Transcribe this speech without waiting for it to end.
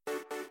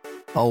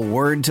A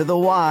word to the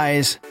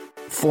wise.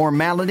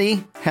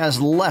 Formality has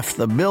left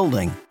the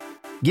building,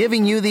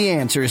 giving you the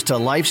answers to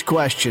life's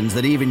questions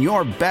that even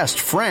your best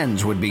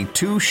friends would be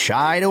too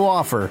shy to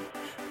offer.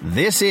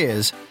 This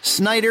is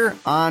Snyder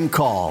On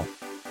Call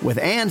with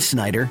Ann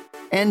Snyder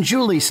and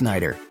Julie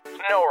Snyder.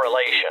 No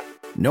relation.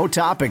 No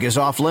topic is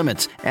off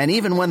limits, and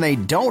even when they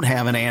don't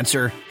have an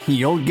answer,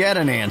 you'll get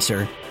an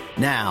answer.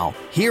 Now,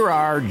 here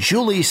are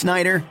Julie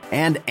Snyder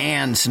and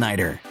Ann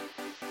Snyder.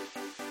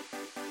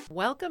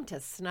 Welcome to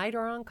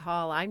Snyder On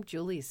Call. I'm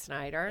Julie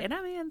Snyder. And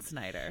I'm Ann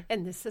Snyder.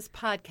 And this is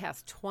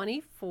podcast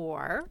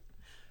 24.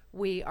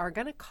 We are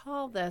going to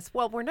call this,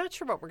 well, we're not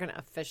sure what we're going to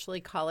officially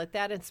call it.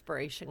 That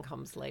inspiration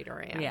comes later,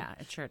 Ann. Yeah,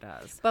 it sure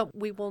does. But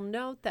we will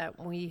note that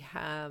we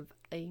have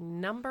a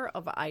number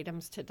of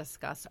items to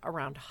discuss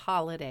around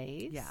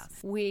holidays. Yes.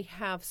 We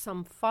have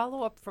some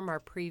follow-up from our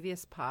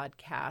previous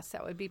podcast.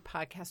 That would be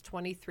podcast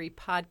 23,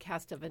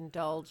 Podcast of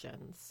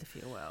Indulgence. If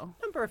you will.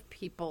 A number of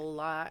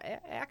people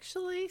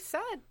actually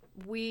said,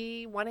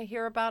 we want to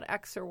hear about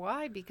X or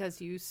Y because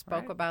you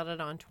spoke about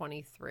it on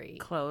 23.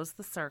 Close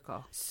the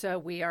circle. So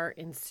we are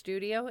in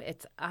studio.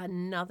 It's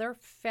another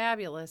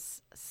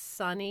fabulous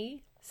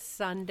sunny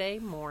Sunday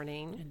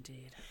morning.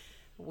 Indeed.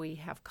 We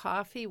have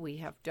coffee, we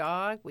have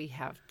dog, we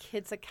have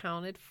kids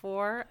accounted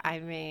for. I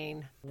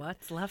mean,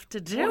 what's left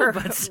to do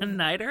but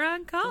Snyder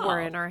On Call?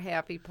 We're in our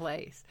happy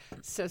place.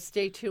 So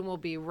stay tuned. We'll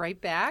be right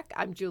back.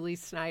 I'm Julie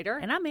Snyder.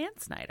 And I'm Ann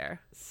Snyder.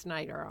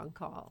 Snyder On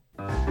Call.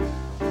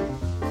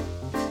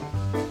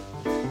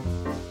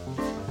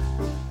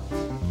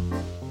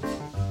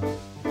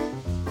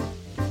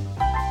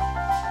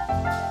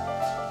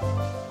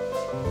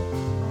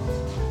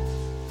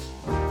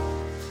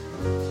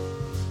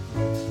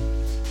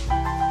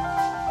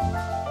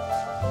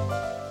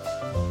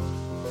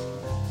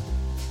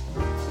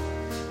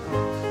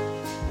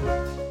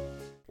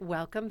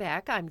 Welcome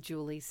back. I'm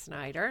Julie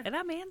Snyder. And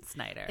I'm Ann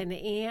Snyder. And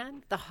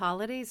Ann, the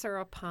holidays are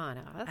upon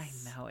us. I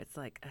know. It's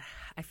like,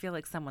 I feel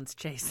like someone's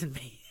chasing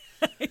me.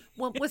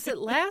 Well, was it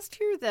last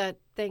year that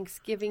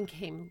Thanksgiving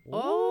came?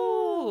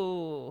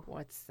 Oh,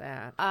 what's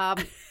that?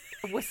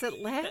 Was it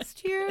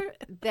last year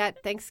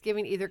that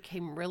Thanksgiving either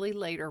came really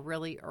late or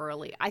really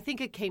early? I think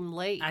it came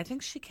late. I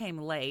think she came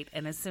late,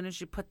 and as soon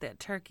as you put that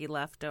turkey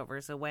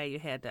leftovers away, you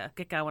had to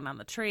get going on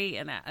the tree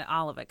and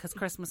all of it, because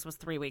Christmas was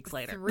 3 weeks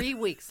later. 3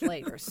 weeks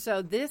later.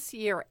 So this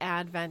year,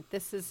 Advent,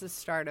 this is the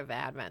start of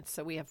Advent.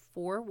 So we have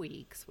 4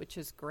 weeks, which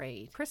is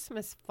great.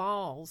 Christmas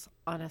falls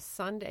on a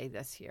Sunday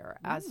this year,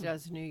 as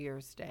does New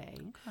Year's Day,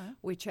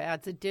 which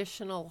adds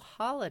additional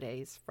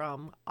holidays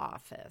from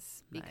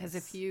office. Because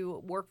if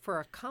you work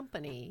for a company,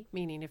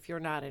 meaning if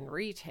you're not in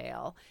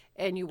retail,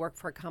 and you work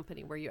for a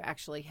company where you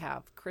actually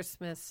have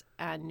Christmas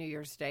and New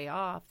Year's Day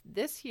off,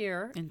 this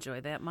year, enjoy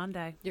that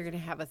Monday. You're going to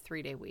have a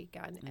 3-day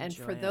weekend. And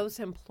for those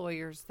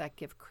employers that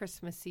give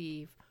Christmas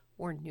Eve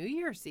or New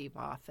Year's Eve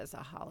off as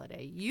a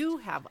holiday, you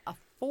have a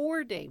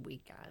 4-day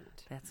weekend.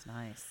 That's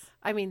nice.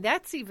 I mean,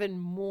 that's even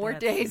more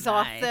days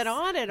off than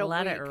on it a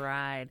Let week. it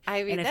ride.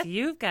 I mean, and if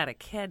you've got a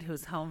kid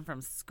who's home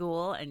from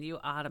school and you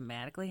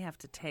automatically have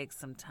to take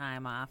some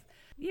time off,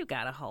 you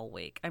got a whole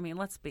week. I mean,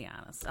 let's be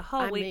honest. A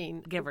whole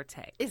week, give or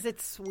take. Is it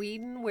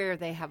Sweden where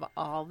they have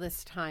all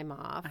this time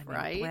off,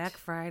 right? Black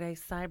Friday,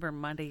 Cyber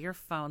Monday, your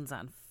phone's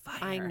on fire.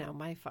 I know.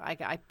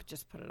 I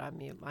just put it on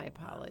mute. My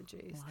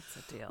apologies. Lots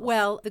of deals.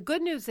 Well, the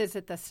good news is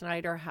at the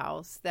Snyder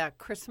house that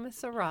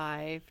Christmas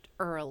arrived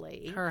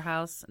early. Her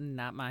house,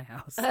 not my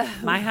house.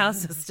 My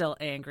house is still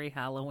angry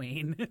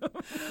Halloween.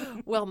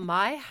 Well,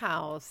 my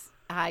house,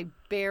 I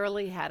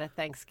barely had a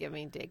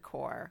Thanksgiving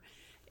decor.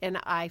 And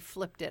I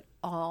flipped it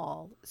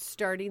all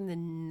starting the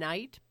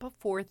night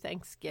before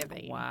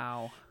Thanksgiving.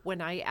 Wow. When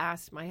I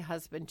asked my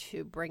husband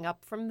to bring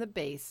up from the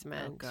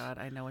basement. Oh, God,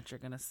 I know what you're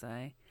going to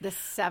say. The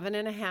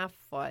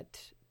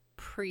 7.5-foot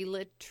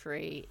pre-lit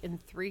tree in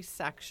 3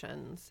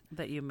 sections.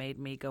 That you made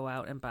me go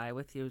out and buy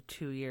with you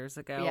 2 years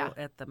ago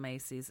at the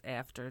Macy's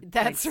after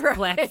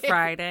Black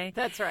Friday.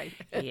 That's right.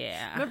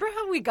 Yeah. Remember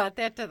how we got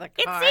that to the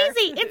car? It's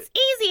easy. It's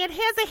easy. It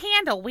has a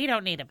handle. We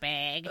don't need a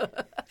bag.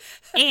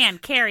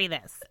 And carry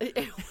this.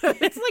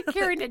 It's like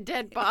carrying a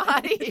dead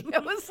body.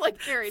 It was like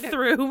carrying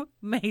through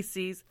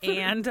Macy's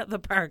and the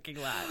parking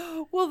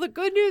lot. Well, the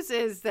good news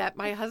is that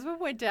my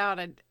husband went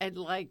down and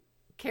like,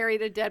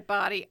 carried a dead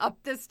body up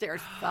the stairs,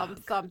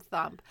 thump, thump,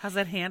 thump. How's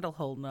that handle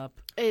holding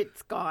up?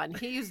 It's gone.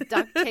 He used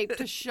duct tape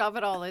to shove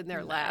it all in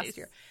there last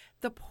year.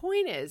 The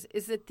point is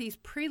that these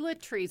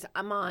pre-lit trees,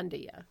 I'm on to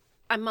you.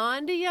 I'm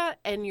on to you,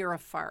 and you're a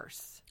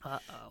farce.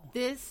 Uh-oh.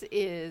 This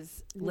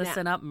is...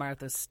 Listen up,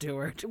 Martha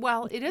Stewart.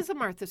 Well, it is a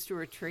Martha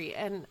Stewart tree,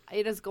 and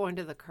it is going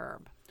to the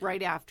curb.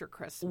 right after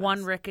Christmas.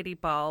 One rickety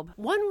bulb.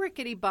 One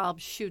rickety bulb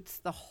shoots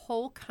the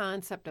whole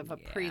concept of a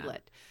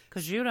pre-lit.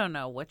 Because you don't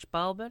know which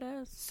bulb it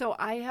is. So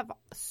I have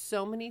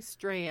so many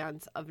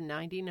strands of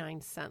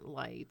 99-cent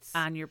lights.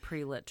 On your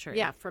pre-lit tree.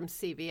 Yeah, from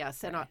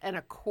CVS and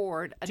a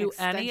cord. Do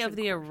any of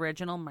the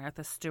original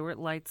Martha Stewart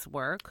lights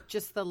work?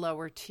 Just the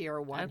lower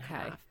tier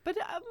half. But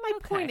my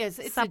point is,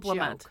 it's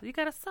supplement. a joke. You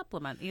got to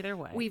supplement either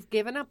way. We've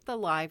given up the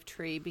live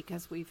tree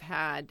because we've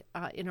had,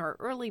 in our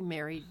early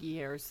married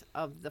years,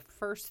 of the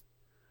first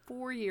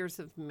 4 years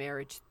of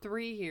marriage,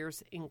 3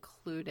 years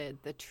included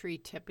the tree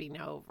tipping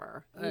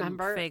over.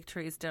 Remember? Fake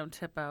trees don't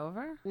tip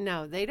over?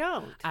 No, they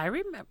don't. I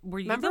remember. Were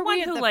you Remember the one we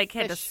had who the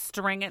had to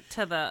string it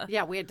to the...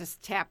 Yeah, we had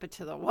to tap it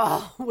to the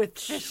wall with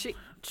fishing.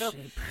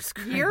 Jeepers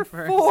Year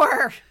creepers.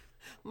 4.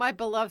 My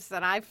beloved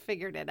said, I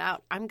figured it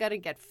out. I'm going to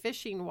get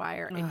fishing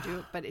wire and do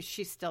it, but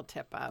she still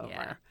tip over.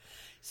 Yeah.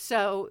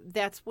 So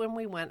that's when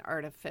we went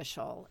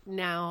artificial.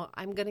 Now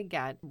I'm going to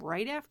get,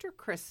 right after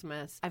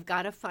Christmas, I've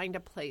got to find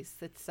a place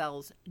that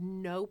sells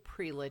no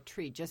pre-lit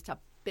tree, just a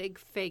big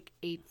fake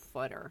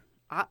 8-footer.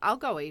 I'll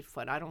go 8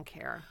 foot. I don't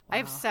care. Wow. I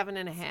have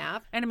 7.5.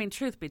 And I mean,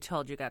 truth be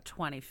told, you got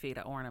 20 feet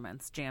of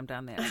ornaments jammed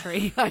on that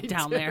tree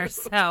down do. there.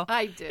 So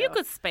I do. You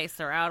could space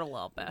her out a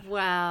little bit.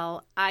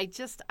 Well, I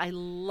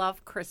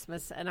love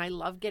Christmas, and I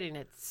love getting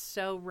it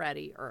so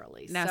ready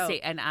early. Now, see,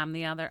 and I'm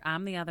the other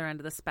end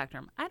of the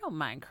spectrum. I don't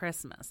mind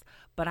Christmas,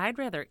 but I'd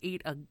rather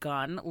eat a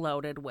gun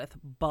loaded with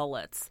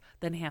bullets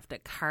than have to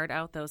cart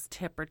out those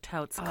tipper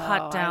totes,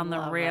 cut down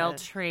the real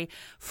tree,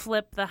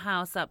 flip the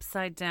house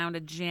upside down to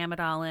jam it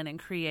all in and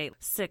create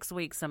 6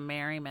 weeks of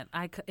merriment.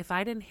 If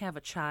I didn't have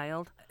a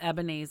child,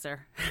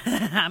 Ebenezer.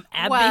 I'm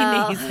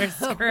Ebenezer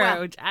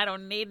Scrooge. I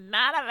don't need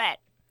none of it.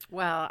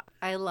 Well,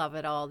 I love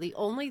it all. The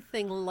only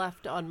thing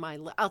left on my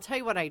list, I'll tell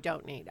you what I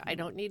don't need. I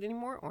don't need any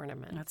more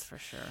ornaments. That's for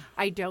sure.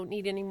 I don't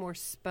need any more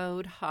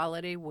spode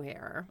holiday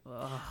wear.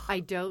 Ugh. I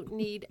don't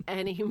need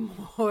any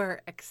more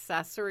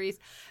accessories.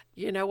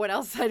 You know what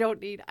else I don't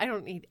need? I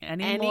don't need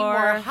any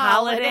more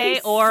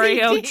holiday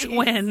Oreo CDs.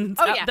 twins.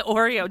 Oh, yeah. The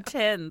Oreo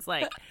tins.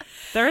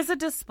 There is a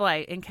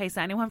display in case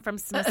anyone from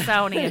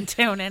Smithsonian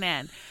tuning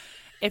in.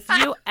 If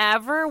you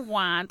ever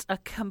want a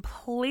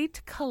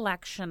complete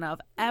collection of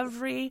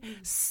every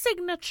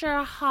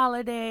signature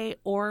holiday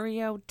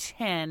Oreo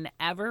tin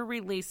ever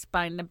released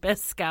by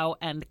Nabisco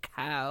and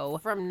Co.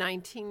 From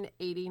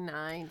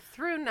 1989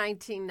 through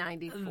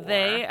 1994.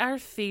 They are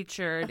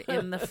featured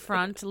in the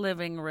front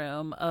living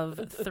room of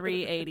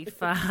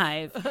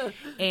 385.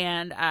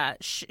 And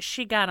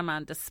she got them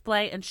on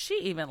display, and she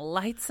even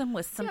lights them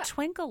with some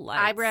twinkle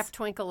lights. I wrap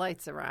twinkle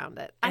lights around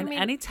it. And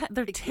anytime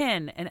they're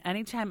tin, and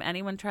anytime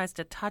anyone tries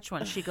to touch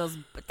one, she goes,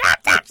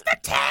 "Don't touch the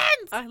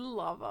tins!" I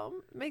love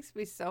them. It makes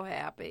me so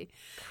happy.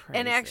 Crazy.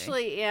 And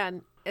actually,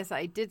 and as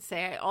I did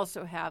say, I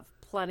also have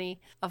plenty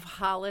of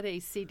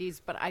holiday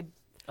CDs, but I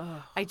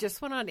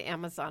just went on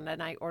Amazon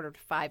and I ordered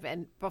 5.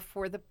 And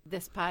before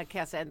this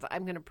podcast ends,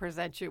 I'm going to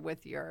present you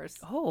with yours.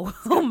 Oh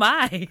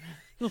my.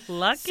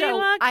 Lucky.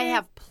 I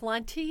have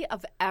plenty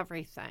of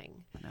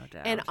everything. No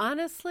doubt. And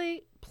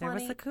honestly, there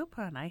was a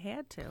coupon. I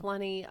had to.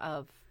 Plenty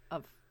of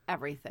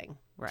everything.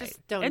 Right.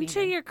 Just don't and need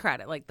to it. your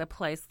credit, the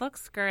place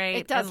looks great.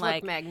 It does and,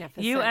 look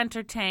magnificent. You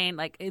entertain,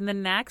 in the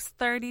next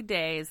 30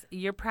 days,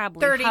 you're probably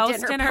 30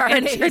 hosting dinner or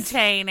parties.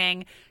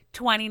 entertaining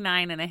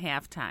 29 and a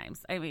half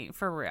times. I mean,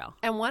 for real.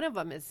 And one of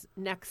them is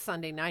next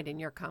Sunday night, and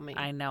you're coming.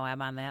 I know.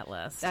 I'm on that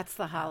list. That's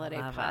the holiday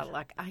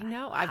potluck. I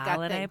know.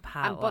 Holiday I'm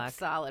potluck. booked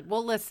solid.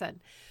 Well,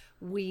 listen,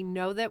 we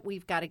know that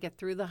we've got to get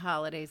through the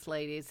holidays,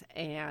 ladies,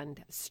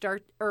 and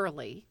start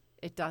early.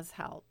 It does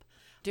help.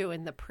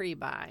 Doing the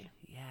pre-buy.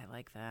 Yeah, I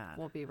like that.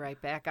 We'll be right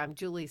back. I'm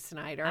Julie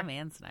Snyder. I'm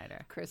Ann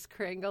Snyder. Chris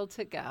Kringle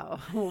to go.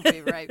 We'll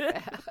be right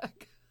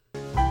back.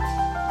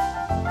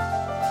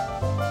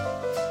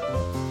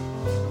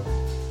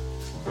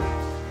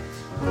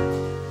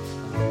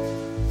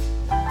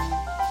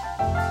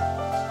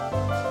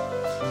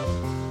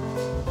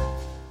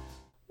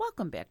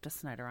 Welcome back to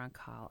Snyder On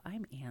Call.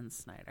 I'm Ann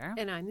Snyder.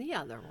 And I'm the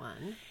other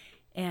one.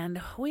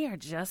 And we are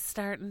just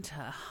starting to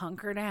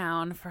hunker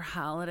down for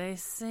holiday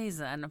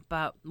season,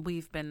 but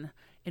we've been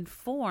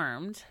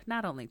informed,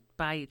 not only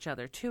by each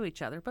other, to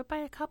each other, but by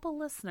a couple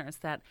listeners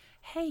that,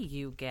 hey,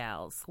 you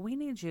gals, we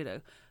need you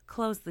to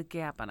close the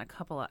gap on a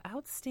couple of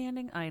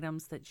outstanding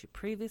items that you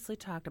previously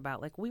talked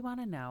about. We want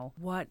to know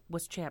what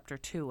was chapter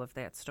 2 of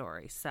that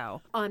story.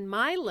 So on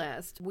my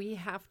list, we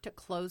have to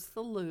close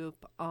the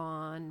loop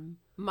on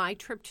my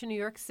trip to New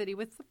York City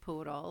with the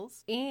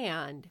Poodles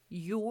and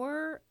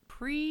your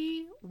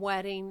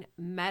pre-wedding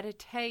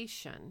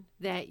meditation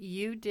that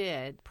you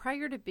did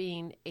prior to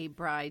being a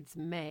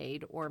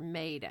bridesmaid or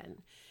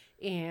maiden.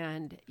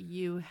 And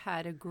you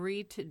had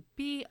agreed to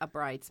be a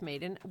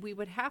bridesmaid. And we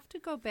would have to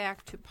go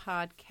back to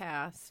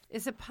podcast.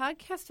 Is it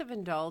Podcast of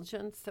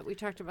Indulgence that we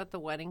talked about the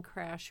wedding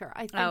crasher?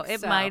 I think so. Oh,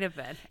 it might have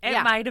been.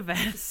 It might have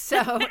been.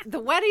 So the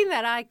wedding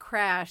that I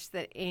crashed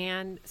that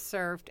Anne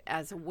served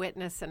as a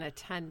witness and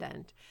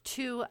attendant,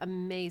 2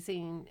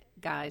 amazing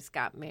guys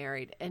got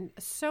married, and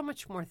so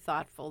much more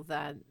thoughtful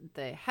than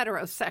the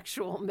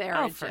heterosexual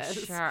marriages. Oh,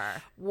 for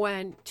sure.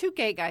 When two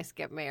gay guys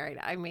get married,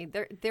 I mean,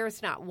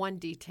 there's not one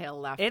detail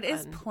left. It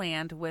is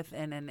planned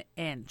within an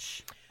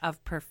inch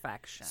of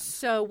perfection.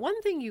 So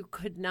one thing you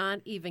could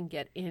not even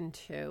get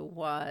into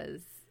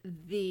was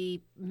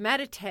the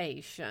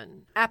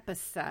meditation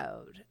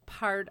episode,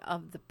 part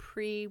of the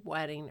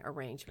pre-wedding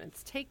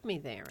arrangements. Take me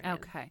there, Ann.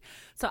 Okay.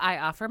 So I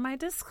offer my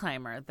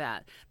disclaimer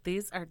that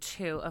these are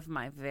two of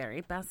my very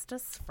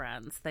bestest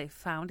friends. They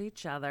found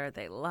each other.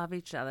 They love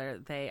each other.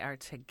 They are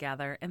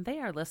together, and they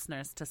are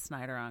listeners to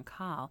Snyder On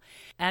Call.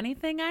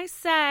 Anything I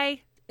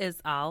say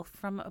is all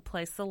from a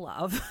place of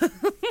love.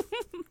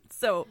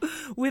 So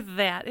with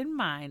that in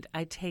mind,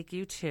 I take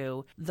you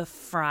to the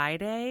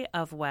Friday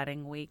of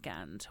wedding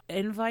weekend.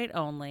 Invite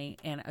only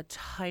in a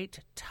tight,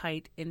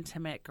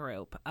 intimate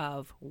group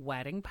of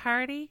wedding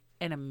party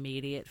and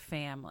immediate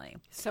family.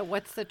 So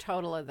what's the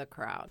total of the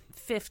crowd?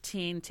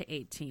 15 to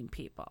 18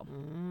 people.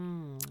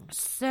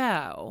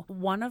 So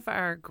one of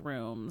our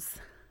grooms,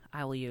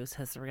 I will use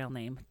his real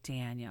name,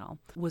 Daniel,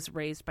 was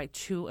raised by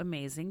two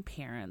amazing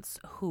parents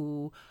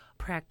who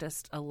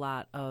practiced a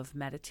lot of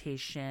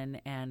meditation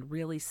and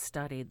really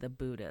studied the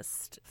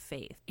Buddhist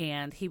faith.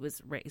 And he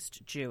was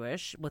raised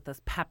Jewish with a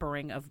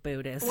peppering of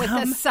Buddhism. With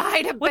a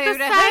side of with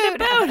Buddha. A side of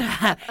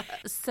Buddha.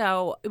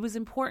 So it was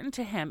important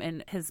to him,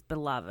 and his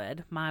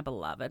beloved, my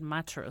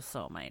true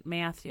soulmate,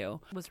 Matthew,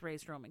 was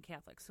raised Roman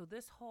Catholic. So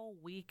this whole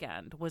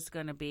weekend was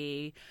going to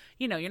be,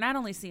 you're not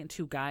only seeing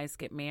two guys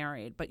get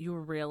married, but you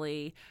were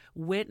really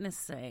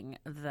witnessing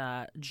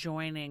the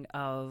joining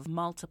of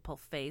multiple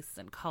faiths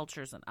and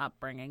cultures and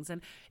upbringings.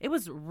 And it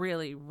was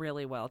really,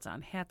 really well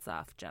done. Hats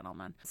off,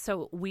 gentlemen.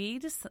 So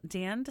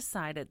Dan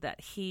decided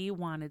that he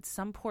wanted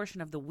some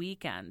portion of the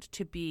weekend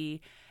to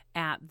be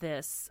at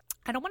this,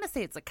 I don't want to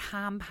say it's a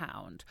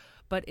compound,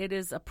 but it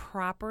is a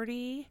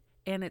property,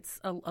 and it's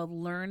a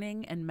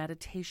learning and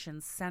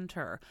meditation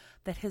center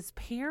that his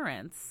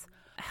parents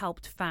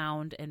helped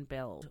found and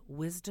build.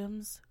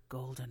 Wisdom's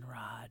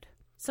Goldenrod.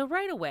 So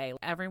right away,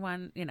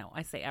 everyone,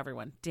 I say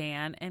everyone,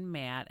 Dan and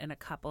Matt and a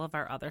couple of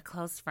our other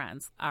close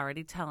friends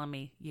already telling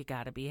me, you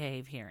got to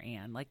behave here,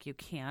 Ann. Like, you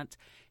can't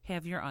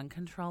have your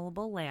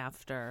uncontrollable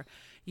laughter.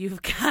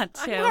 You've got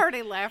to. I'm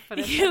already laughing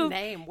at the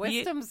name.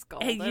 Wisdom's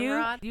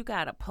Goldenrod. You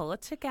got to pull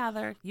it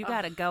together. You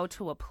got to go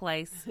to a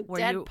place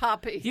where dead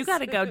puppies. You got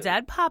to go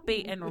dead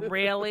puppy and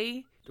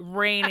really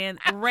rein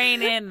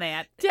in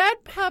that.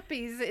 Dead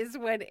puppies is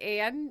when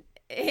Ann's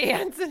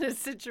in a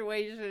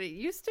situation. It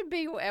used to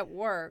be at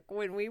work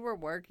when we were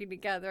working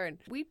together, and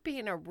we'd be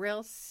in a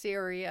real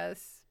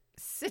serious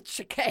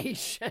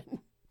situation.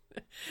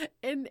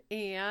 And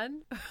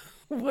Ann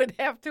would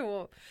have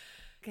to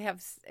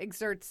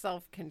exert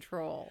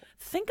self-control.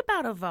 Think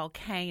about a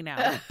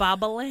volcano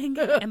bubbling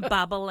and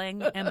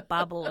bubbling and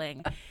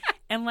bubbling.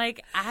 And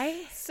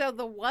So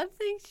the one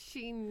thing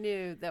she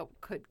knew that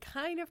could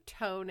kind of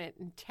tone it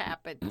and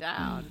tap it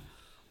down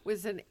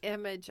was an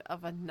image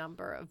of a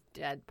number of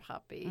dead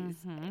puppies.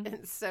 Mm-hmm.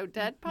 And so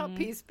dead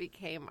puppies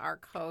became our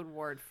code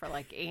word for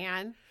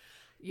Ann,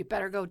 you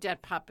better go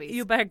dead puppies.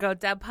 You better go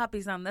dead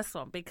puppies on this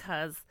one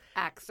because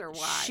X or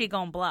Y. She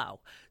gonna blow.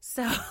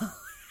 So,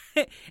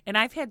 and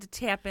I've had to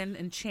tap in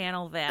and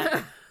channel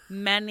that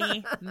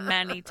many,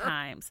 many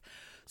times.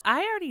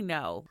 I already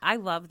know. I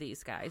love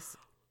these guys.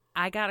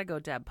 I got to go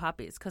dead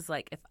puppies because,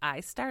 if I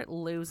start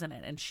losing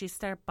it and she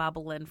start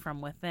bubbling from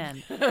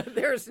within,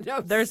 there's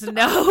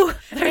no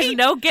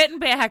getting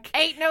back.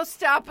 Ain't no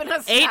stopping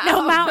us. Ain't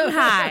no mountain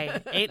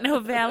high. Ain't no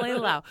valley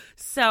low.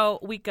 So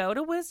we go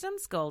to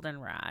Wisdom's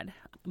Goldenrod.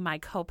 My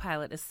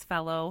co-pilot is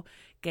fellow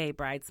gay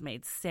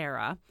bridesmaid,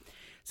 Sarah.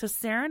 So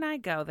Sarah and I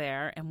go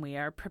there, and we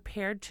are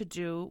prepared to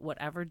do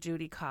whatever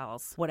duty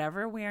calls,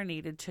 whatever we are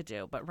needed to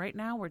do. But right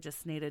now, we're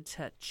just needed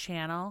to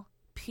channel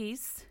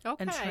peace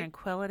and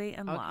tranquility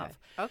and love.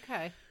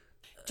 Okay.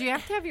 Do you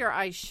have to have your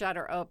eyes shut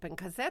or open?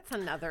 Because that's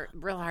another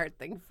real hard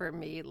thing for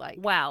me.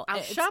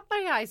 I'll shut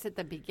my eyes at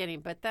the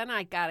beginning, but then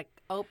I got to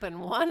open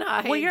one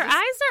eye. Well, your eyes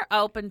are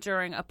open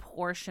during a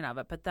portion of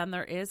it, but then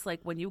there is,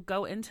 when you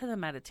go into the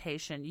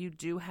meditation, you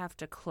do have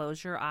to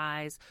close your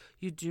eyes.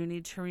 You do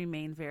need to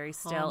remain very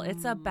still.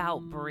 It's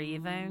about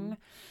breathing.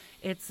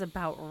 It's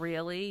about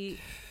really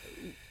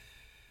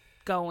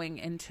going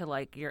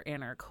into your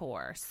inner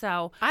core.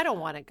 So I don't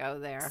want to go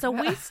there. So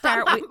we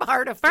start with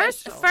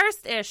artificial.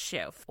 First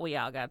issue. We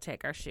all got to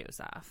take our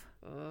shoes off.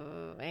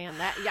 Oh, man,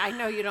 I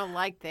know you don't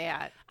like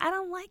that. I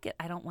don't like it.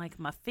 I don't like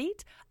my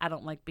feet. I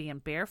don't like being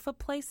barefoot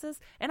places,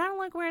 and I don't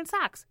like wearing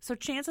socks. So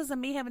chances of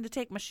me having to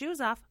take my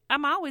shoes off,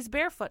 I'm always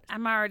barefoot.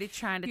 I'm already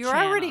trying to You're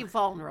channel. already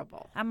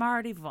vulnerable. I'm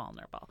already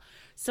vulnerable.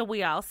 So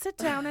we all sit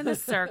down in a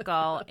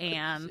circle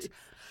and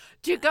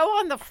Do you go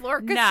on the floor?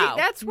 'Cause No,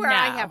 that's where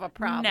I have a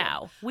problem.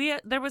 No,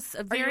 there was a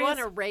Are very. you on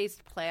a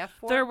raised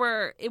platform?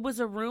 It was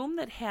a room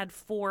that had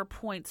 4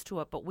 points to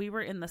it, but we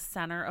were in the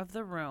center of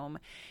the room,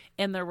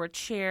 and there were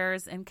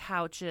chairs and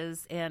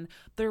couches, and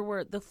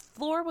the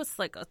floor was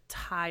like a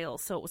tile,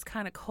 so it was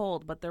kind of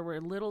cold, but there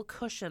were little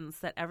cushions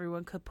that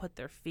everyone could put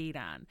their feet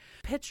on.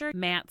 Picture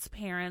Matt's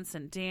parents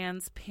and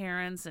Dan's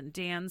parents and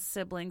Dan's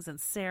siblings and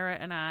Sarah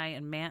and I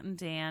and Matt and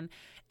Dan.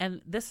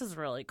 And this is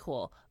really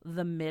cool.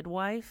 The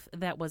midwife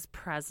that was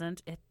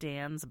present at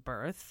Dan's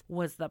birth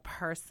was the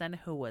person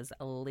who was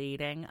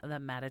leading the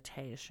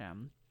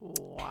meditation.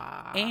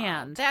 Wow.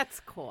 And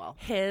that's cool.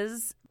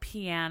 His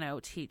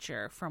piano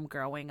teacher from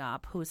growing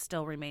up, who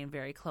still remained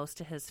very close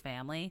to his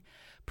family,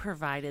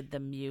 provided the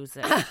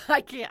music.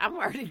 I can't. I'm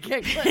already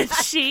giggling.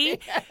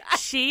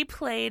 She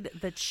played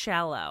the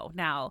cello.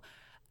 Now,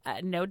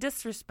 no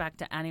disrespect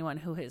to anyone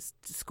who is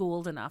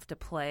schooled enough to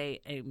play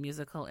a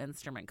musical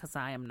instrument, because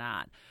I am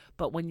not.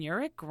 But when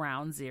you're at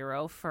ground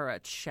zero for a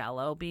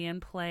cello being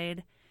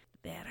played,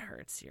 that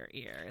hurts your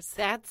ears.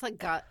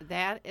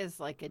 That is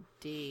like a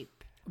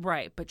deep.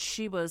 Right, but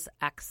she was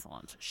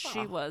excellent.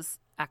 She was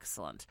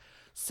excellent.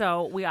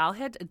 So we all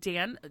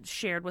Dan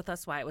shared with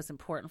us why it was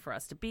important for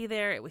us to be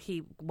there.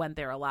 He went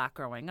there a lot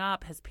growing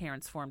up. His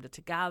parents formed it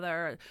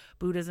together.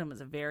 Buddhism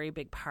was a very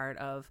big part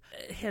of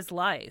his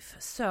life.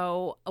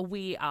 So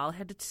we all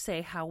had to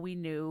say how we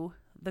knew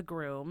the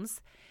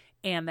grooms,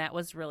 and that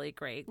was really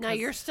great. Now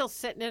you're still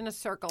sitting in a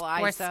circle, eyes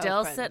open. We're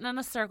still sitting in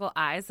a circle,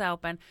 eyes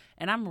open,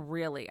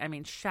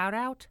 and shout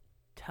out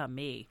to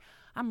me.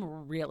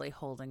 I'm really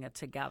holding it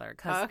together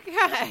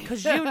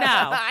because you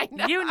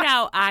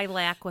know I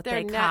lack what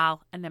they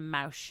call an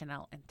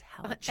emotional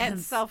intelligence and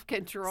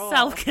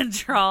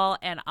self-control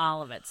and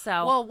all of it.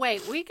 So well,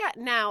 wait, we got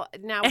now.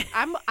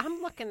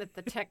 I'm looking at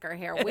the ticker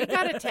here. We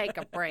got to take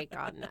a break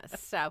on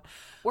this. So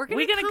we're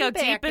gonna go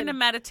deep into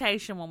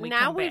meditation when we come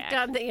back. Now we've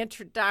done the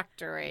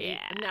introductory.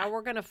 Yeah. Now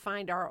we're gonna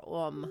find our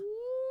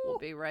We'll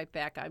be right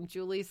back. I'm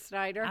Julie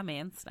Snyder. I'm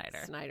Ann Snyder.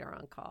 Snyder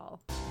on Call.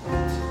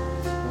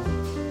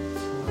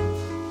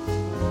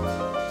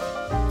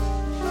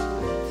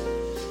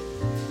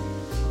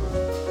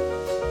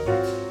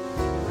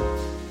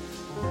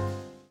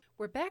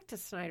 We're back to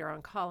Snyder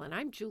on Call, and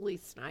I'm Julie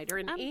Snyder.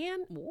 And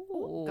Ann,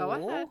 go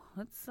ahead.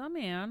 That's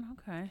Ann.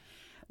 Okay.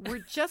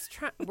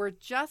 We're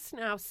just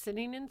now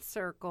sitting in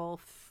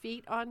circle,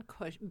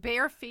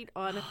 bare feet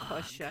on a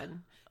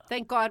cushion.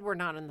 Thank God we're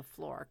not on the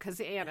floor, because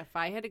Ann, if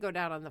I had to go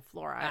down on the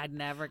floor, I'd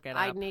never get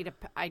up.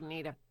 I'd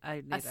need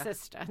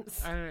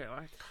assistance.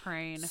 A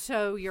crane.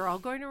 So you're all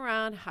going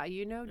around. How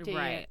you know Dan?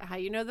 Right. How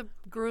you know the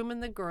groom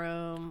and the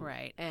groom?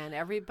 Right. And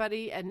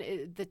everybody, and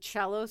the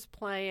cello's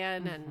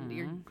playing.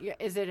 And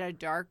is it a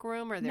dark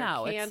room or there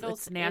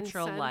candles? It's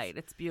natural light.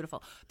 It's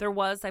beautiful. There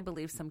was, I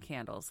believe, some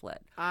candles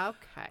lit.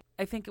 Okay.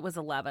 I think it was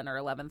 11 or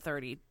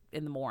 11:30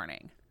 in the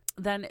morning.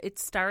 Then it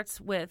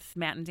starts with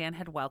Matt and Dan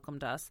had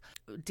welcomed us.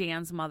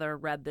 Dan's mother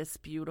read this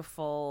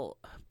beautiful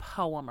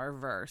poem or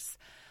verse.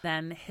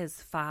 Then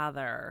his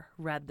father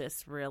read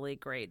this really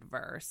great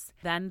verse.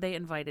 Then they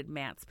invited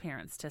Matt's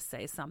parents to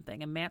say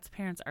something. And Matt's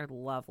parents are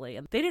lovely.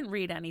 And they didn't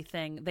read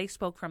anything. They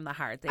spoke from the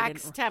heart. They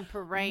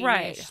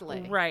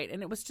extemporaneously. Right.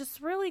 And it was just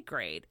really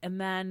great.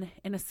 And then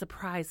in a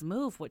surprise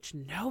move, which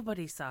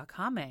nobody saw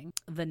coming,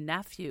 the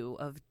nephew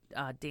of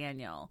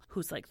Daniel,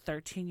 who's like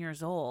 13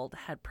 years old,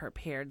 had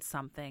prepared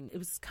something. It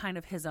was kind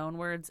of his own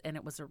words, and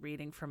it was a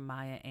reading from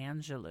Maya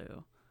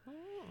Angelou.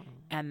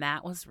 And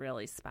that was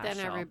really special.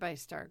 Then everybody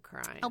started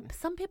crying. Oh,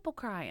 some people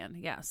crying.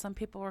 Yeah, some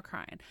people were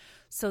crying.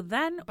 So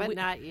then... But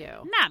not you.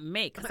 Not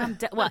me, because I'm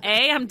well,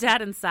 A, I'm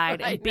dead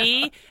inside, and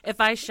B,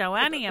 if I show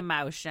any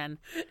emotion...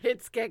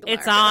 It's giggler.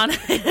 It's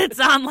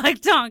on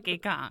like Donkey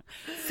Kong.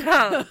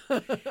 So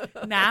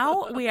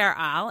now we are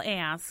all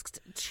asked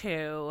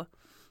to...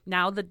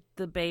 Now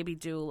the baby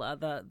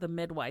doula, the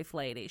midwife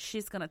lady,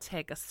 she's going to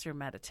take us through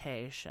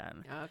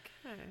meditation.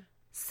 Okay.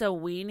 So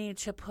we need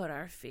to put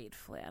our feet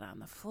flat on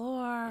the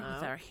floor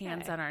with our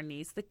hands on our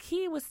knees. The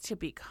key was to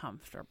be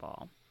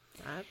comfortable.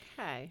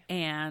 Okay.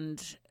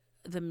 And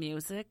the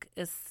music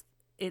it's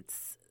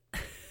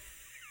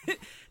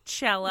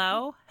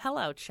cello.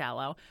 Hello,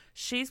 cello.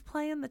 She's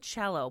playing the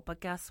cello,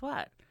 but guess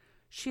what?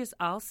 She has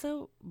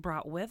also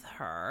brought with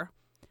her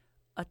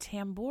a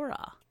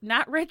tambura.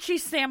 Not Richie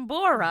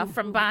Sambora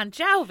from Bon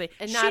Jovi.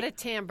 And not a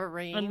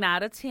tambourine.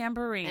 Not a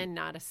tambourine. And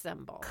not a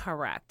cymbal.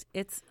 Correct.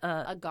 It's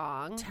a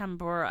gong.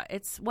 Tambura.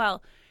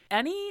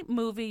 Any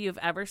movie you've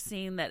ever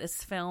seen that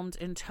is filmed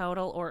in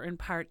total or in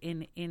part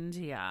in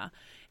India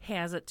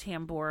has a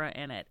tambura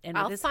in it. And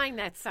I'll find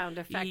that sound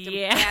effect.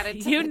 Yeah. And add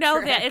it to you the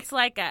know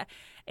track. that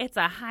it's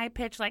a high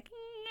pitch like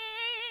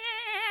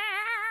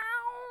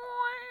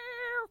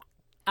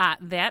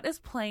that is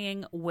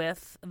playing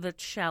with the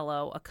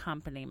cello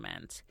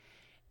accompaniment.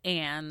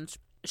 And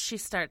she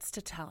starts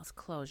to tell us,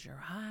 close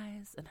your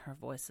eyes, and her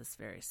voice is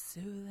very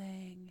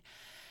soothing,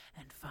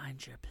 and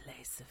find your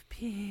place of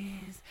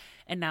peace.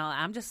 And now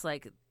I'm just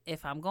like,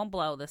 if I'm going to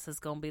blow, this is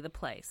going to be the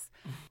place.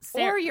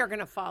 Or you're going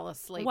to fall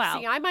asleep. Well,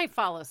 see, I might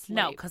fall asleep.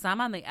 No, because I'm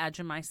on the edge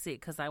of my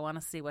seat because I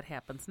want to see what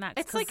happens next.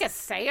 It's like a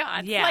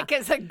seance. Yeah. Like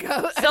as a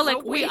ghost. So,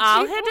 like, we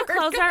all had to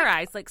close our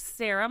eyes. Like,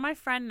 Sarah, my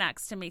friend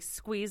next to me,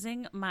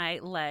 squeezing my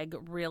leg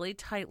really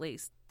tightly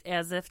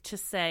as if to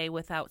say,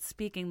 without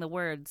speaking the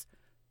words,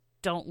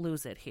 don't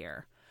lose it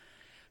here.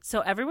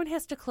 So everyone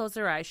has to close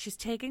their eyes. She's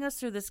taking us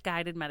through this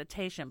guided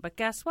meditation. But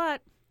guess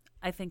what?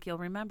 I think you'll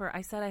remember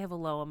I said I have a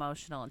low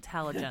emotional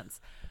intelligence.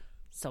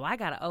 So I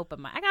got to I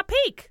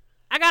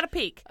got to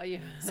peek. Oh, yeah.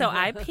 So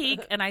I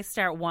peek and I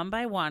start one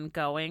by one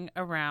going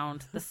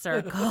around the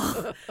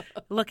circle,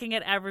 looking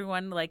at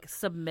everyone like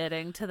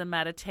submitting to the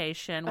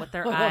meditation with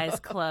their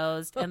eyes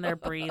closed and they're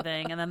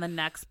breathing. And then the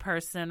next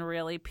person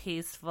really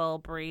peaceful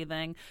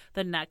breathing.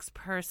 The next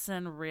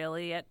person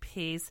really at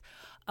peace.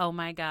 Oh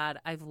my God,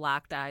 I've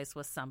locked eyes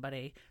with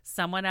somebody.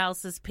 Someone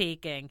else is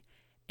peeking.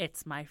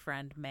 It's my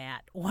friend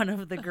Matt, one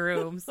of the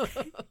grooms.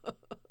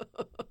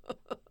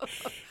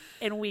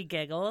 And we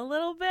giggle a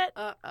little bit.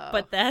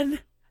 But then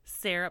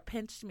Sarah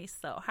pinched me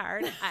so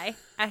hard, I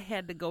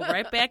had to go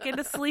right back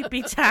into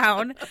Sleepy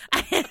Town.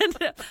 I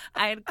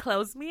had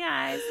closed my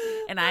eyes,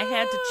 and I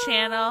had to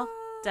channel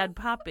Dead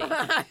Puppy. You're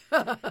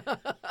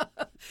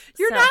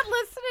not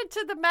listening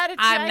to the meditation.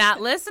 I'm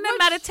not listening to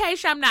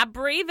meditation. I'm not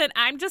breathing.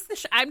 I'm just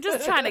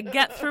trying to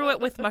get through it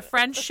with my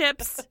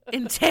friendships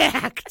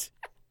intact.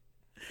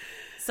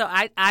 So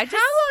I just. How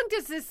long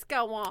does this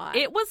go on?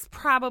 It was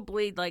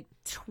probably like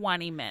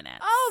 20 minutes.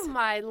 Oh,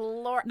 my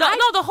Lord. No,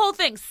 the whole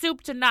thing, soup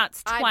to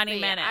nuts, 20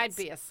 minutes. I'd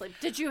be asleep.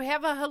 Did you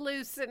have a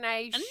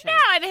hallucination? No,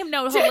 I didn't have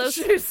no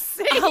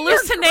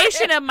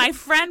hallucination of my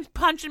friend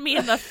punching me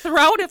in the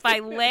throat if I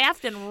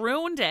laughed and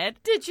ruined it.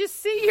 Did you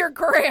see your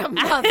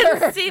grandmother? I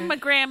didn't see my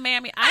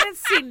grandmammy. I didn't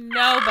see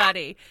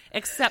nobody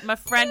except my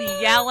friend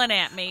yelling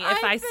at me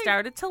if I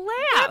started to laugh.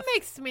 That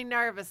makes me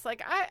nervous.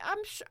 Like,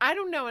 I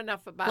don't know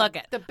enough about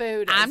the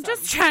Buddhism. I'm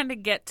just trying to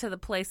get to the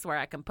place where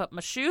I can put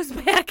my shoes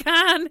back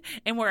on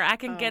and where I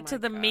can get to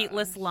the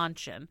meatless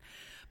luncheon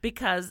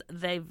because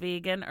they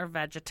vegan or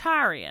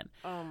vegetarian.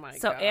 Oh, my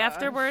God. So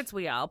afterwards,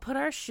 we all put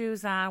our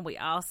shoes on. We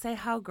all say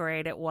how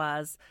great it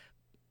was.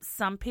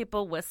 Some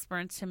people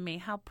whispering to me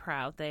how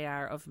proud they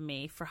are of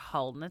me for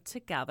holding it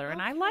together. And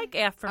I like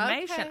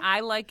affirmation. I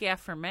like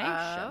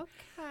affirmation.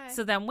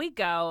 So then we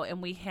go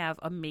and we have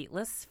a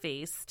meatless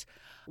feast,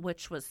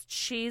 which was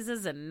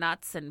cheeses and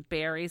nuts and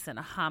berries and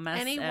hummus.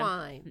 Any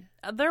wine?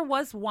 There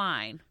was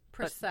wine.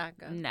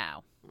 Prosecco.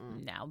 No,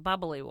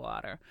 bubbly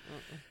water.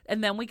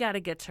 And then we got to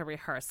get to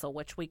rehearsal,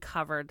 which we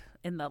covered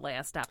in the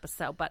last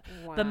episode. But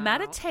the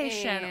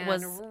meditation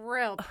was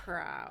real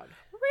proud.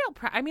 Real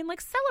proud. I mean,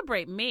 like,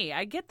 celebrate me.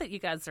 I get that you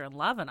guys are in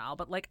love and all,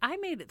 but like, I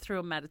made it through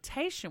a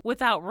meditation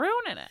without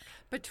ruining it.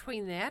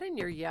 Between that and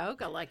your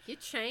yoga, like, you're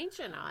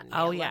changing on me.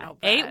 Oh, yeah.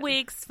 8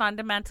 weeks,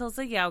 fundamentals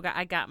of yoga.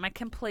 I got my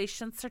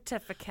completion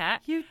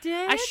certificate. You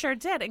did? I sure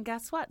did. And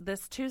guess what?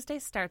 This Tuesday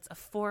starts a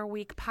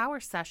 4-week power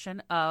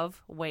session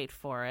of, wait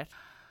for it,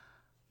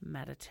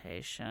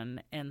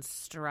 meditation and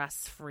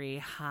stress-free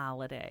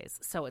holidays.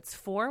 So it's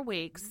 4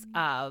 weeks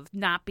of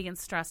not being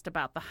stressed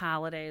about the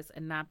holidays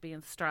and not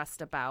being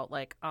stressed about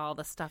like all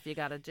the stuff you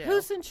got to do.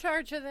 Who's in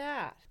charge of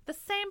that? The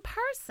same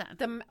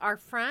person. Our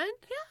friend?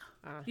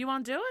 Yeah. You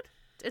want to do it?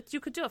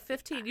 You could do a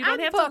 15. You don't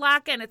have to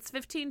lock in. It's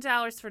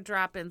 $15 for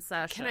drop-in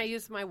session. Can I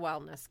use my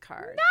wellness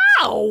card?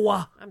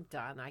 No! I'm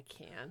done. I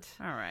can't.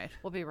 All right.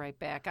 We'll be right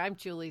back. I'm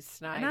Julie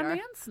Snyder. And I'm Ann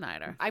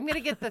Snyder. I'm going to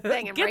get the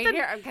thing. And right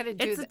here, I'm going to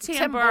do the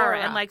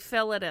timbura and like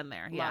fill it in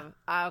there. Yeah.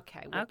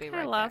 Okay. We'll be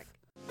right love. back.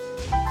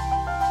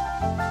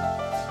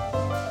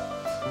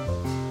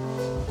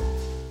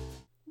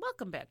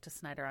 Welcome back to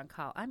Snyder On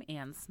Call. I'm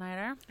Ann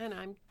Snyder.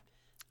 And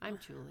I'm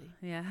Julie.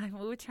 Yeah,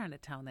 we're trying to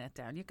tone that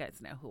down. You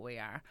guys know who we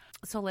are.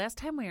 So last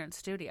time we were in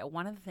studio,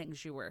 one of the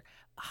things you were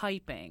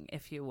hyping,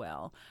 if you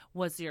will,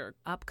 was your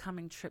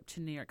upcoming trip to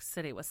New York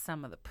City with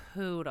some of the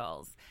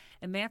Poodles.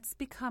 And that's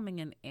becoming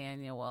an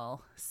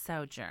annual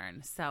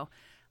sojourn. So,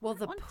 well,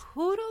 the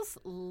Poodles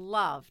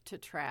love to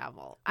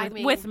travel.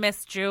 With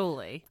Miss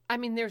Julie. I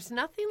mean, there's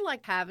nothing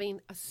like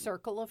having a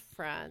circle of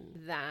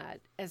friends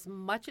that, as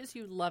much as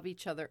you love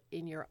each other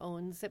in your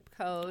own zip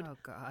code. Oh,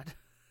 God.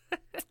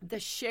 The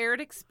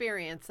shared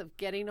experience of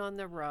getting on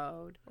the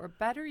road, or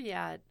better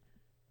yet,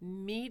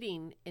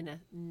 meeting in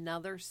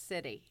another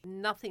city.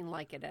 Nothing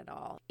like it at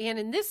all. And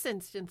in this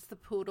instance, the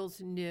Poodles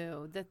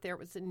knew that there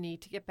was a need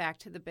to get back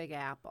to the Big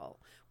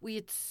Apple. We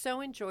had so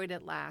enjoyed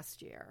it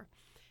last year.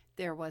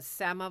 There was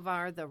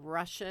Samovar, the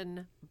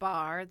Russian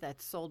bar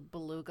that sold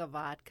Beluga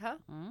vodka.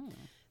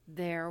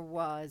 There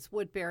was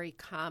Woodbury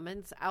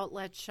Commons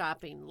outlet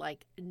shopping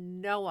like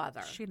no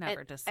other. She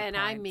never disappoints. And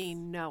I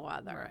mean no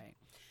other. Right.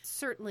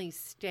 Certainly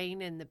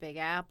staying in the Big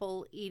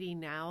Apple,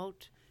 eating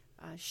out,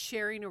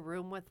 sharing a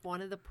room with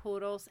one of the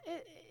Poodles.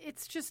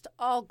 It's just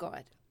all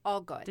good. All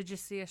good. Did you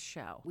see a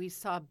show? We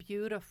saw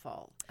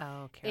Beautiful.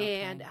 Oh, Carole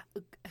And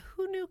King.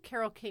 Who knew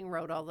Carole King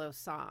wrote all those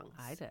songs?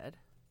 I did.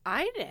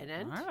 I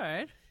didn't. All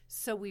right.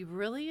 So we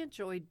really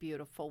enjoyed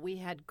Beautiful. We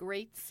had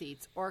great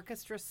seats,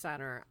 Orchestra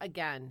Center.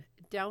 Again,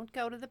 don't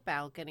go to the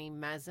balcony,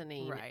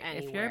 mezzanine, Right.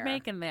 anywhere. If you're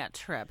making that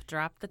trip,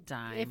 drop the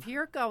dime. If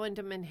you're going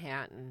to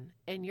Manhattan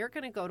and you're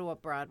going to go to a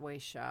Broadway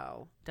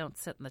show, don't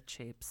sit in the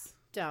cheaps.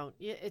 don't.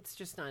 It's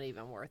just not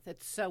even worth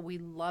it. So we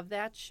love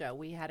that show.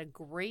 We had a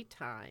great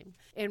time.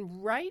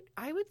 And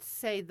I would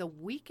say the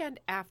weekend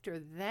after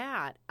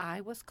that,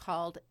 I was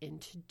called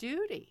into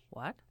duty.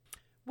 What?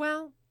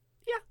 Well,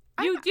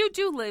 yeah. You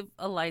do live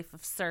a life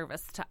of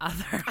service to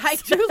others. I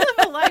do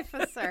live a life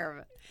of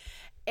service.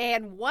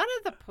 And one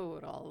of the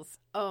poodles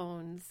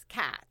owns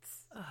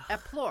cats, a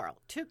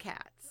plural, 2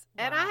 cats.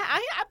 Wow. And I'm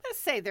going to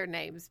say their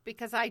names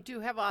because I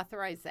do have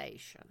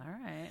authorization. All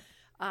right.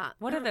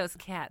 What are those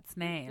cats'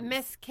 names?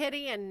 Miss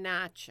Kitty and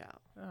Nacho.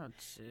 Oh,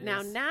 jeez.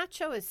 Now,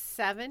 Nacho is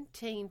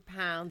 17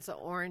 pounds of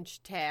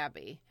orange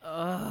tabby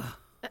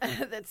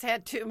that's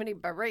had too many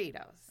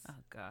burritos. Oh,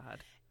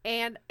 God.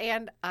 And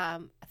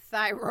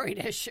thyroid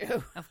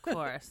issue. Of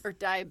course. Or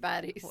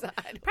diabetes.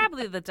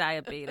 Probably the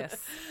diabetes.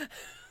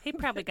 He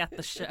probably got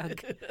the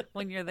shug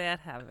when you're that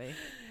heavy.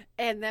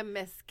 And then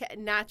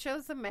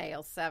Nacho's a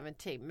male,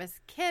 17. Miss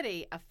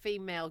Kitty, a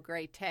female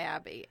gray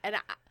tabby. And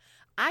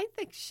I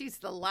think she's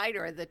the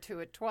lighter of the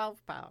 2 at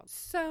 12 pounds.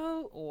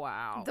 So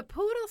wow. The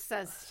poodle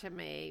says to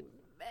me,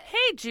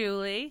 "Hey,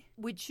 Julie,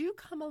 would you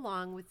come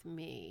along with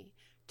me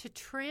to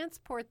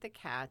transport the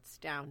cats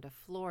down to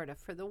Florida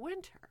for the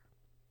winter?"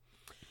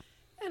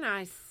 And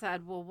I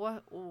said,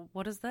 "Well,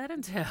 what does that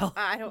entail?"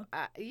 I don't.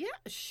 Yeah,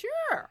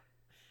 sure.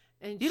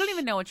 And you don't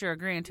even know what you're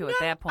agreeing to at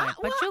that point,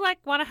 but you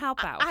want to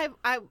help out.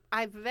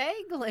 I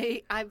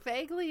vaguely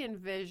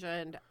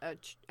envisioned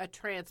a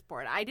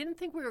transport. I didn't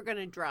think we were going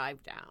to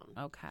drive down.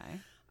 Okay.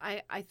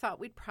 I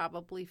thought we'd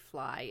probably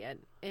fly,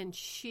 and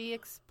she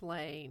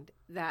explained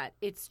that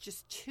it's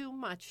just too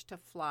much to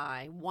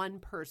fly one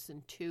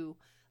person, 2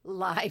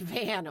 live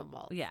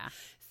animals. Yeah.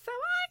 So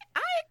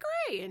I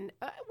agree. And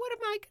what am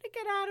I going to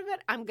get out of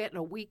it? I'm getting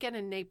a weekend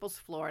in Naples,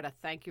 Florida.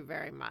 Thank you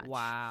very much.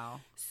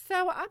 Wow.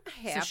 So I'm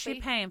happy. So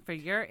she's paying for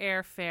your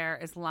airfare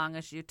as long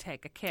as you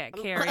take a cat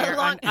carrier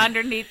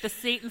underneath the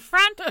seat in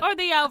front or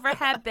the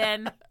overhead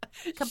bin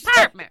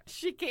compartment.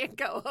 She can't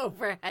go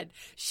overhead.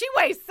 She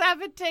weighs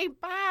 17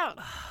 pounds.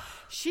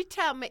 She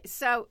tell me,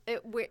 so,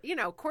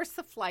 of course,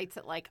 the flight's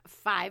at like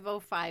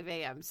 5:05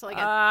 a.m. So like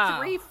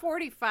at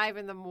 3:45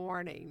 in the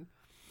morning.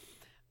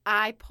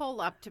 I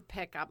pull up to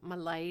pick up my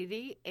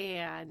lady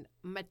and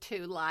my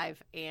 2 live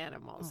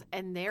animals,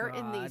 and they're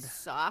in these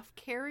soft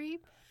carry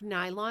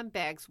nylon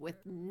bags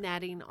with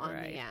netting on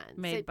the ends.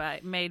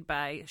 Made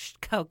by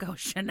Coco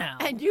Chanel.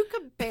 And you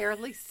could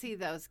barely see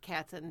those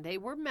cats, and they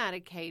were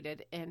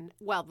medicated. And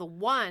the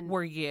one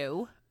were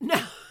you?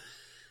 No.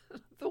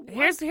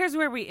 Here's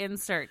where we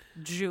insert.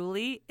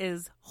 Julie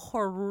is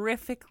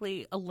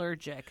horrifically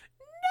allergic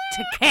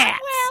to cats.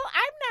 Well,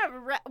 I'm not.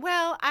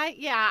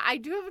 I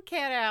do have a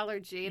cat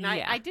allergy, and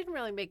I didn't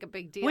really make a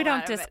big deal. We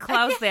don't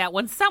disclose that.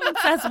 When someone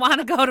says want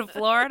to go to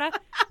Florida,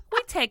 we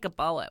take a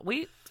bullet.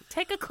 We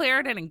take a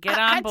Claritin and get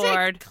on board.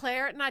 I take a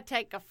Claritin. I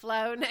take a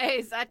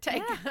Flonase. I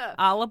take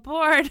all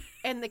aboard.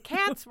 And the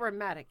cats were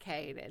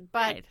medicated,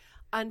 but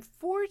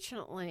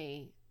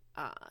unfortunately,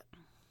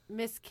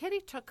 Miss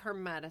Kitty took her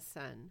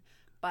medicine.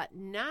 But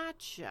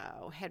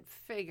Nacho had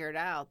figured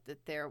out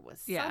that there was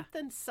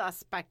something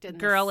suspect in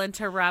Girl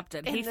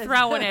interrupted. He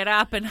throwing it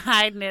up and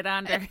hiding it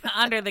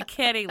under the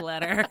kitty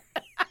litter.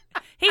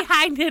 He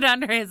hiding it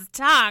under his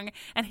tongue,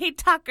 and he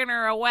tucking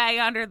her away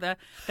under the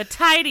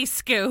tidy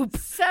scoop.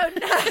 So Nacho,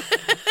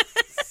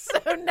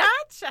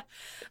 I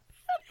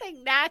don't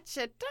think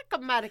Nacho took a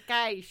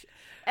medication.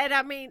 And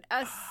I mean,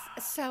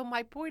 so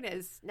my point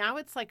is, now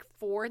it's like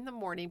 4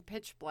 a.m,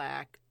 pitch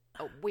black.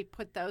 We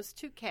put those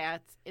 2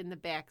 cats in the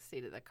back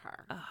seat of the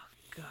car. Oh,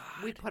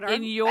 God. We put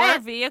in your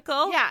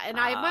vehicle? Yeah, and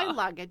I have my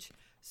luggage.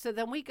 So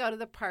then we go to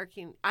the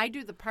parking. I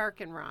do the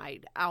park and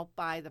ride out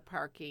by the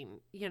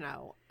parking,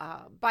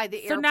 by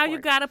the airport. So now you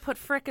got to put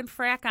frickin'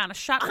 frack on a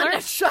shuttler? On a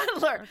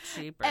shuttler.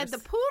 Oh, and the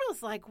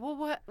poodle's like,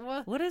 well,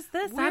 what is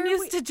this? I'm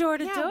used to door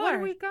to door. Where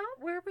are we go?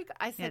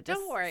 I said,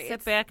 don't worry.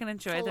 Sit back and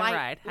enjoy the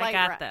ride. I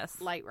got this.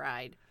 Light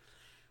ride.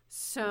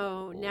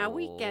 So now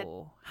we get...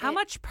 How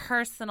much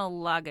personal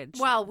luggage?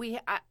 Well,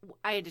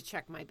 I had to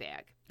check my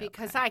bag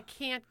because I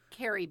can't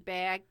carry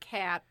bag,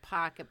 cat,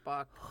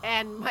 pocketbook,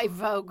 and my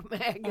Vogue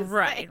magazine.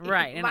 Right.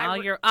 And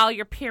all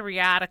your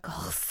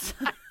periodicals.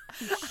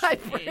 I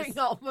bring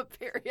all my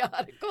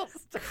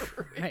periodicals to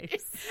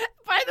read.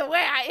 By the way,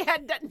 I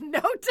had no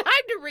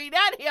time to read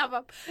any of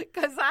them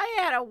because I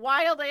had a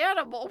wild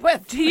animal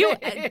with me.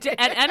 At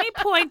any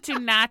point do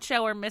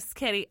Nacho or Miss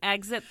Kitty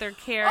exit their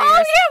carriers? Oh,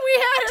 yeah, we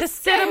had to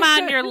sit them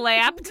on your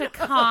lap to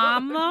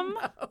calm them?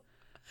 No.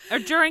 Or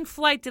during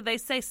flight, did they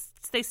say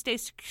they stay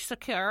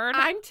secured?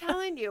 I'm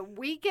telling you,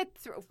 we get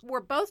through.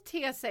 We're both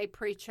TSA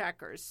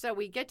pre-checkers, so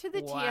we get to the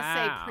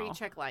TSA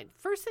pre-check line.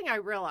 First thing I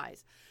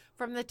realize,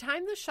 from the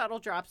time the shuttle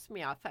drops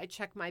me off, I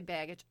check my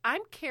baggage.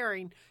 I'm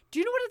carrying, do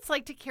you know what it's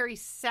like to carry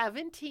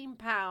 17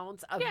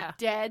 pounds of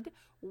dead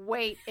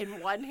weight in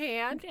one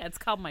hand? Yeah, it's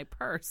called my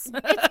purse.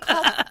 It's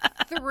called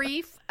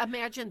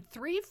imagine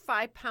 3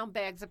 5-pound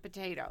bags of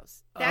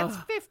potatoes. That's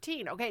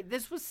 15. Okay,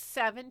 this was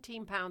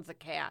 17 pounds of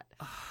cat.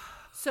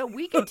 So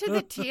we get to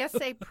the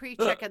TSA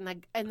pre-check,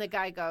 and the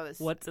guy goes,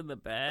 "What's in the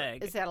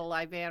bag? Is that a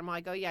live animal?"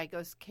 I go, "Yeah." He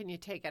goes, "Can you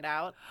take it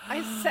out?"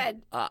 I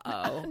said,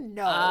 "Uh-oh."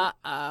 No.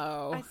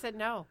 Uh-oh. I said,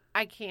 "No,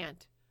 I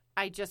can't.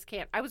 I just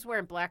can't." I was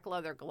wearing black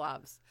leather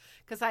gloves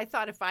because I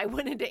thought if I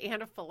went into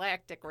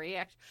anaphylactic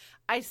reaction,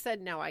 I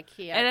said, "No, I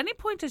can't." At any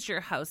point, does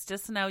your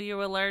hostess know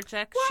you're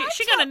allergic? Well,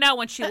 She's going to know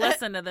when she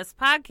listened to this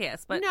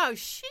podcast. But no,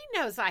 she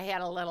knows I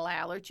had a little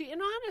allergy.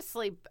 And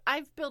honestly,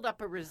 I've built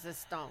up a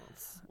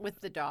resistance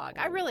with the dog.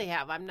 I really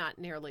have. I'm not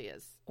nearly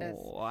as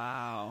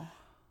wow.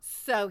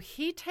 So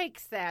he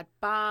takes that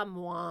bomb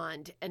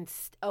wand and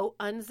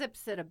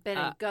unzips it a bit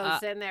and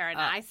goes in there. And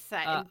I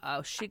said,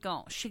 she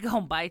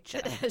gon' bite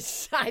you.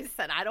 I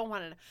said, I don't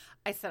want to.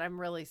 I said, I'm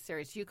really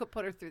serious. You could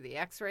put her through the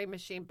X-ray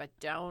machine, but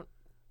don't.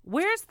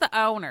 Where's the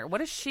owner?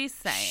 What is she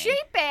saying? She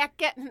back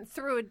getting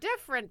through a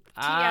different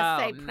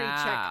TSA pre-check.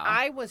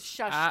 I was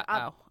shushed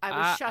up. I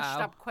was shushed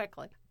up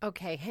quickly.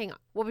 Okay, hang on.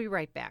 We'll be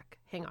right back.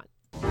 Hang on.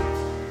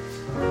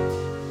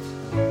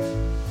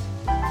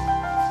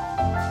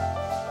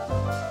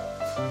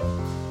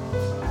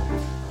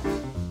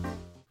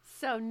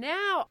 So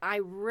now I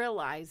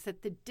realize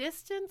that the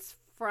distance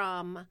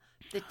from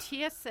the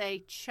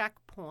TSA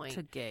checkpoint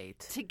to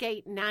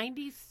gate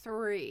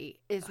 93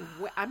 is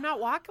I'm not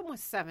walking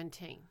with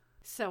 17.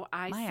 So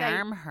my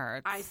arm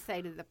hurts. I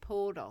say to the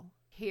poodle,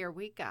 "Here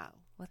we go.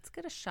 Let's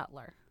get a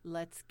shuttler.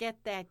 Let's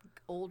get that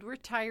old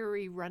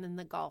retiree running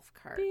the golf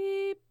cart."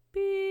 Beep,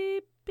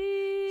 beep,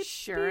 beep.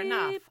 Sure beep,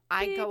 enough, beep.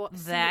 I go up.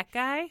 That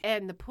guy?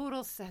 And the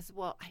poodle says,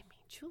 "Well, I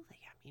mean, Julie,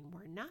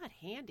 we're not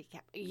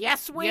handicapped."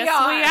 Yes, we are.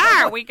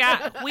 Yes, we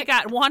are. We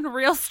got one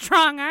real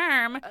strong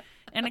arm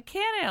and a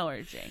cat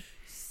allergy.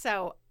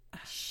 So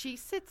she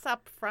sits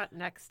up front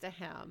next to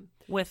him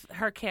with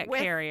her cat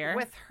carrier,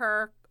 with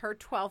her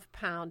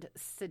 12-pound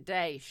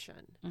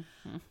sedation.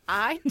 Mm-hmm.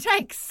 I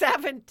take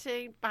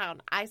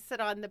 17-pound. I sit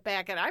on the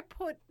back, and I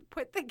put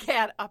the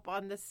cat up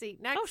on the seat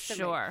next to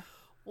me. Oh, sure.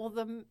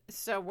 Well,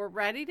 so we're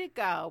ready to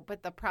go,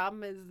 but the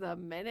problem is the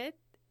minute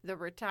the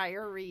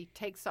retiree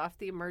takes off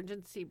the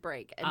emergency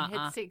brake and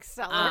hits the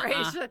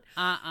acceleration,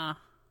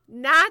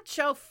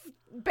 Nacho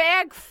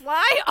bag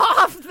fly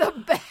off the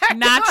back.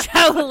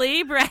 Nacho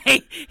Libre.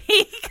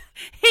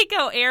 He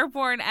go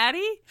airborne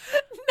Eddie.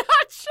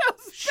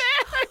 Nacho's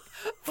bag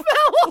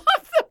fell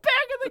off the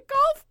back of the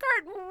golf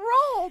cart and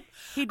rolled.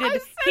 He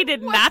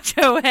did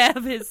Nacho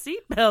have his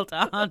seatbelt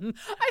on.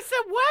 I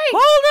said, "Wait.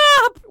 Hold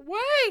up.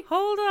 Wait.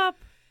 Hold up."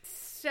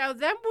 So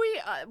then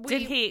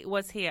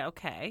was he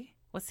okay?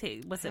 Was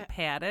it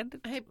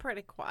padded? He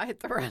pretty quiet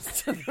the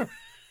rest of the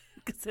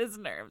because his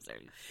nerves are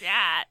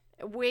shot.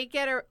 We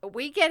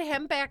get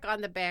him back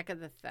on the back of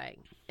the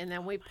thing, and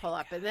then we pull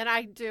up, and then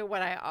I do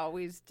what I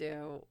always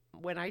do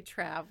when I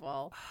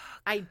travel.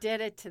 I did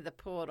it to the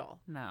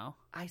poodle. No,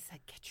 I said,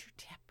 "Get your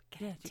tip.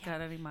 You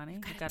got any money?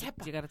 You got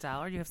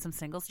 $1? Do you have some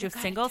singles? Do you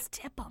have singles?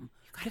 Tip them.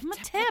 Give them a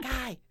tip."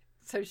 Guy.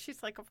 So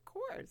she's like, "Of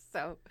course."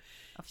 So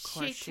of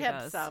course she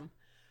tips them.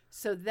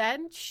 So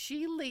then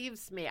she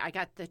leaves me. I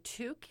got the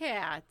 2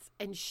 cats,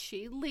 and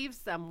she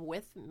leaves them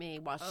with me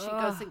while she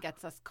goes and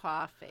gets us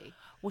coffee.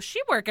 Well,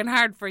 she working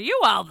hard for you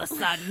all of a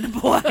sudden,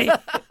 boy.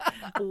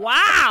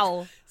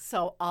 Wow.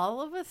 So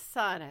all of a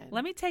sudden,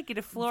 let me take you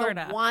to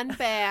Florida. The one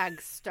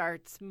bag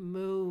starts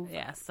moving.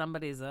 Yeah,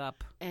 somebody's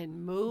up.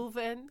 And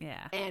moving.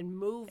 Yeah. And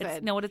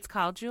moving. Know what it's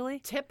called, Julie?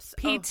 Tips.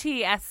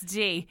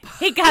 PTSD.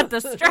 He got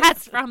the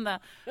stress from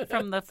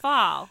the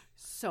fall.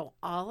 So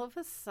all of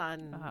a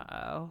sudden,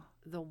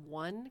 the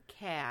one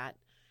cat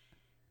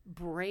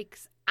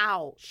breaks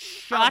out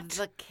of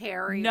the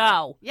carrier.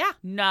 No. Yeah.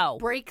 No.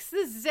 Breaks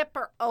the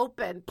zipper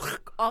open.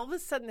 All of a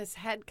sudden, this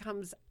head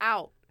comes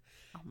out.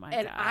 Oh, my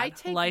God. I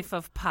take Life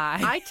of Pi.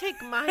 I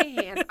take my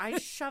hand. I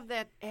shove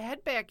that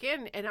head back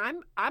in, and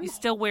I'm You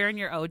still wearing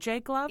your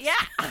OJ gloves? Yeah.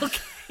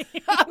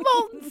 Okay. I'm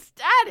holding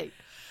steady.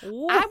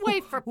 Ooh. I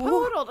wait for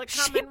Poodle to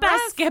come and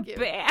rescue. Get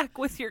back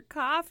with your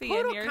coffee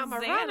Poodle and your come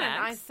Xanax. Running.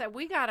 I said,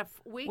 we got a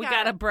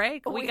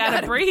break. We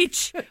got a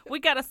breach. We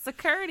got a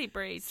security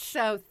breach.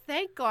 So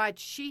thank God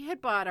she had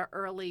bought an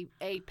early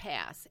A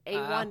pass,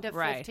 A1 to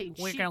 15.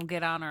 We're going to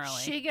get on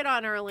early. She get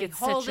on early.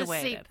 Hold a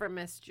seat for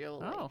Miss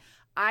Julie. Oh.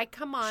 I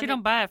come on. She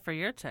don't buy it for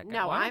your ticket.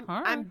 No, what?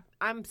 I'm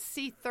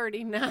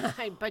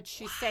C39, but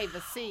she save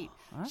a seat.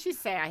 What? She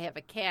say I have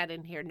a cat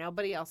in here.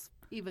 Nobody else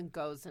even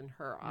goes in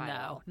her aisle.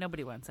 No,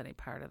 nobody wants any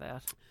part of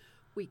that.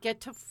 We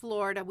get to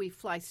Florida. We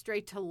fly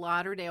straight to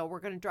Lauderdale. We're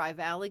going to drive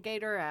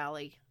Alligator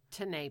Alley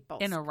to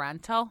Naples. In a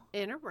rental?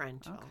 In a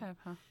rental. Okay.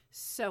 Huh.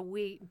 So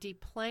we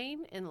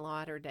deplane in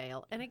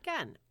Lauderdale. And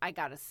again, I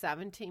got a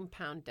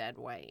 17-pound dead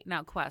weight.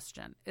 Now,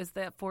 question. Is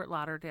that Fort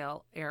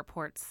Lauderdale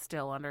airport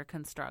still under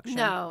construction?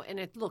 No, and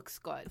it looks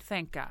good.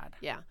 Thank God.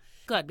 Yeah.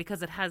 Good,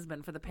 because it has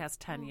been for the past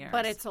 10 years.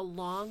 But it's a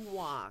long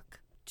walk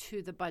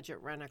to the budget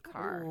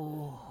rent-a-car.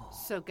 Ooh.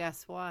 So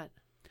guess what?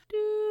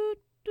 Doot,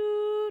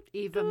 doot,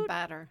 Even doot.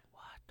 better.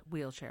 What?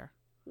 Wheelchair.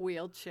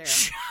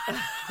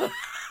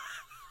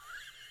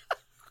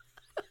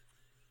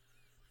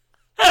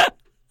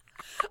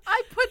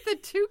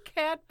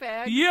 cat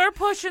bags. You're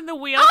pushing the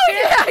wheelchair?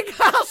 Oh, yeah,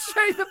 I'll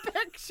show you the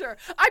picture.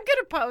 I'm going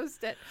to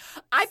post it.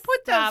 I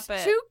put those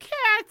two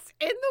cats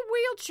in the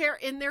wheelchair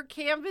in their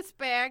canvas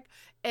bag,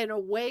 and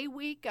away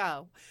we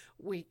go.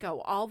 We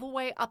go all the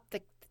way up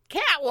the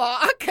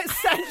catwalk,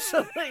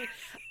 essentially,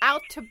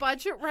 out to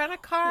Budget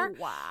Rent-A-Car.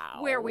 Wow.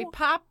 Where we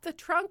pop the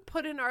trunk,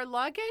 put in our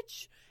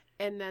luggage,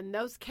 and then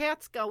those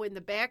cats go in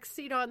the back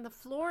seat on the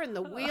floor, and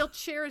the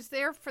wheelchair is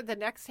there for the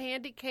next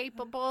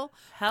handy-capable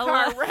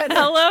car renter.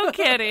 Hello,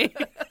 kitty.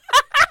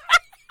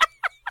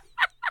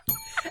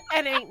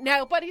 And ain't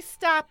nobody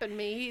stopping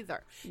me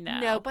either. No.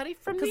 Nobody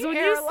from the airline.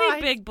 Because when you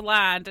see Big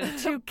Blonde and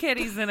two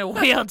kitties in a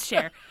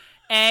wheelchair,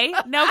 A,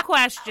 no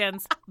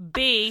questions.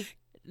 B,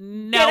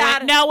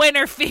 no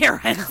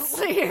interference.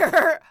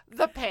 Clear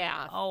the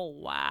path. Oh,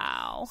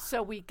 wow.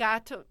 So we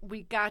got to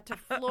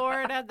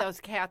Florida. Those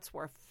cats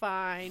were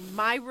fine.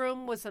 My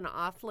room was an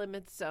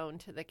off-limits zone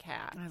to the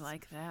cats. I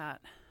like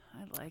that.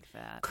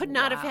 Could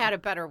not have had a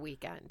better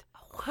weekend.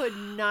 Could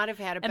not have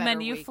had a better weekend.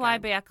 And then you fly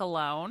back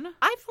alone?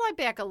 I fly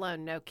back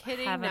alone. No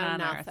kidding. Heaven no on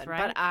nothing. earth,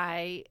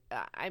 right?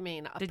 But I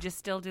mean. Did you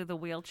still do the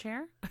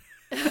wheelchair?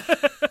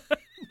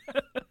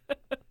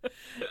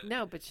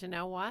 No, but you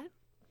know what?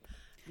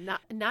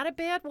 Not a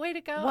bad way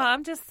to go. Well,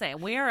 I'm just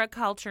saying, we are a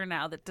culture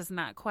now that does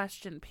not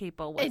question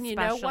people with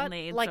special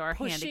needs or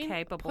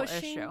handicapable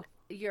issue.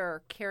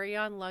 Your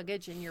carry-on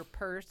luggage in your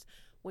purse,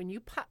 when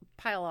you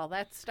pile all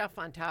that stuff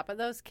on top of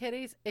those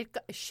kitties,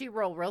 she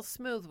roll real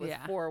smooth with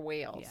four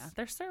wheels. Yeah,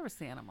 they're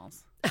service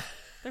animals.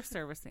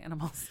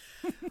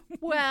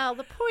 Well,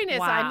 the point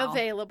is, I'm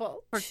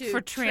available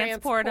for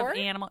transport of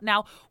animal.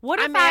 Now, what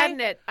if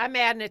I'm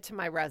adding it to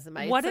my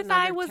resume. What if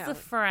I was a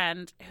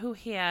friend who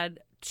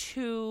had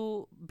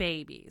two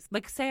babies?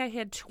 Like, say I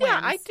had twins. Yeah,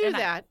 I do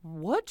that.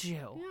 Would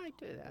you? Yeah, I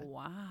do that.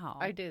 Wow.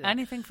 I do that.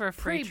 Anything for a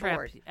free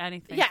trip.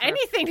 Anything. Yeah,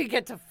 anything to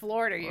get to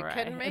Florida. You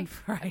kidding me?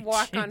 Right,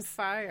 walk on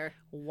fire.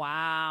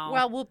 Wow.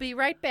 Well, we'll be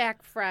right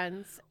back,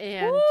 friends.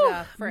 And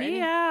for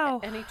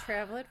any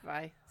travel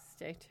advice,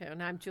 stay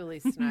tuned. I'm Julie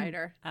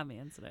Snyder. I'm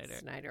Ann Snyder.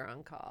 Snyder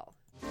on Call.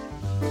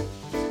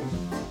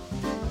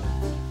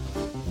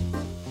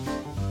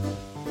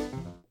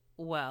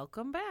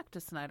 Welcome back to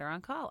Snyder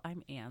on Call.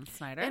 I'm Ann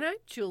Snyder. And I'm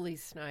Julie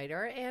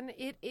Snyder. And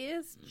it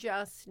is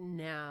just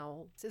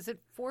now. Is it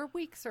 4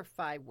 weeks or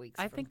 5 weeks?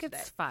 I think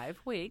it's 5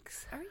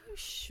 weeks. Are you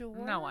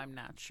sure? No, I'm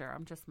not sure.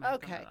 I'm just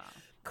making it up.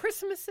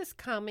 Christmas is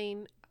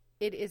coming.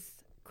 It is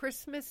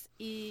Christmas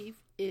Eve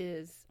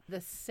is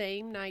the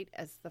same night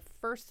as the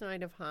first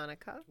night of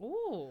Hanukkah.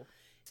 Ooh.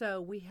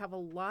 So we have a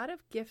lot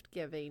of gift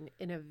giving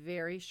in a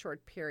very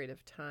short period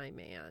of time,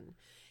 Anne.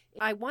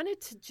 I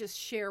wanted to just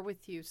share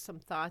with you some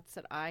thoughts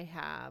that I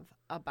have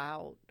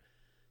about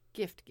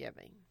gift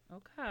giving.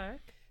 Okay.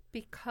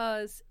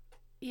 Because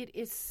it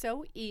is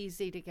so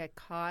easy to get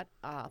caught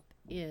up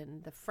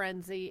in the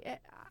frenzy,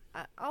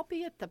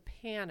 albeit the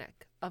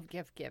panic of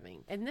gift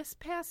giving. And this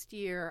past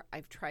year,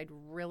 I've tried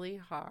really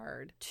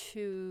hard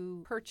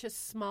to purchase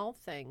small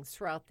things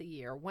throughout the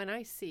year when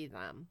I see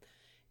them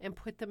and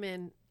put them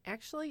in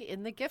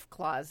the gift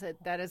closet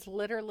that is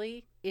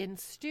literally in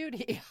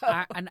studio.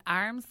 An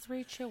arm's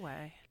reach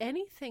away.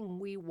 Anything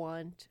we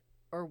want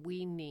or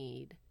we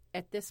need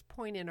at this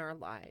point in our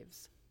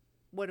lives,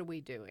 what are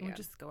we doing? We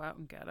just go out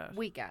and get it.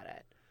 We get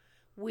it.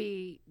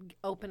 We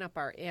open up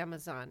our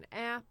Amazon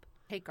app,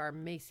 take our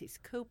Macy's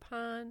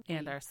coupon.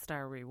 And our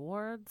Star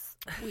Rewards.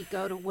 We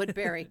go to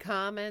Woodbury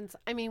Commons.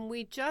 I mean,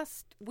 we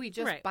just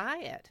buy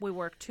it. We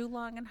work too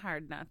long and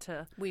hard not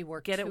to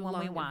get it when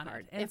we want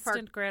it.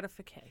 Instant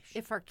gratification.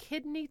 If our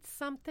kid needs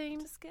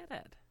something, just get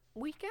it.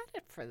 We get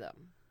it for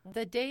them.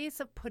 The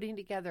days of putting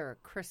together a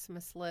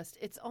Christmas list,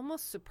 it's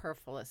almost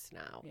superfluous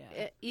now.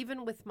 Yeah.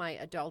 Even with my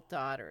adult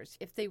daughters,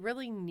 if they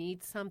really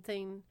need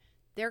something,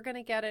 they're going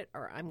to get it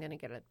or I'm going to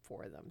get it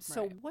for them.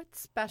 So what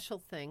special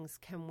things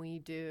can we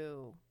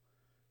do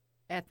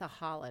at the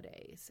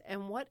holidays?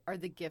 And what are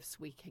the gifts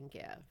we can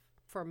give?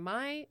 For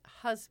my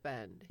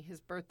husband, his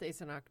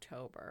birthday's in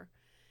October,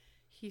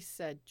 he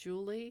said,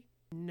 Julie,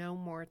 no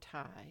more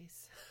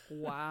ties.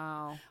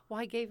 Wow. Well,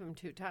 I gave him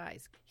 2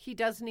 ties. He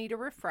does need a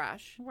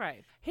refresh.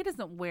 Right. He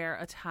doesn't wear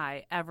a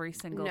tie every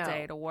single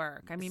day to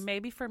work. I mean,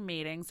 maybe for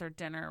meetings or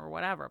dinner or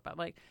whatever, but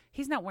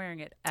he's not wearing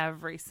it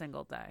every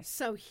single day.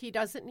 So he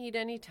doesn't need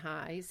any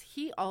ties.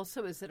 He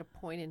also is at a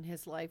point in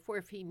his life where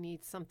if he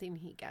needs something,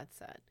 he gets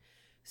it.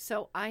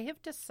 So I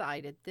have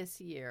decided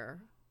this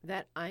year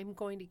that I'm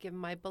going to give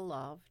my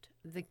beloved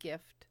the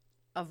gift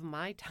of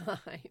my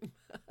time.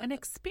 An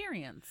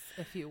experience,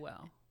 if you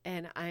will.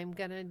 And I'm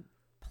going to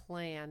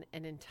plan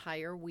an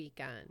entire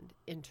weekend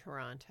in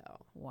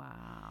Toronto.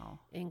 Wow.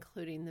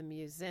 Including the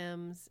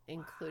museums,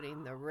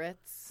 including the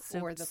Ritz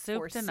or the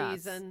Four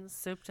Seasons.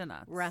 Soup to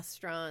nuts.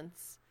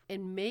 Restaurants.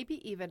 And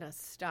maybe even a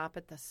stop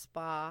at the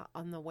spa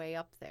on the way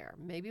up there.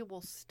 Maybe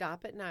we'll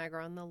stop at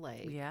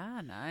Niagara-on-the-Lake.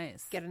 Yeah,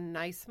 nice. Get a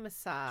nice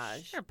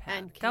massage. Sure, Pat.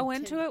 And go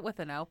into it with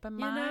an open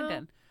mind.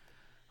 And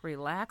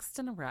Relaxed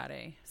and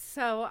ready.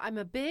 So I'm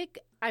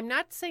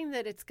not saying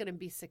that it's going to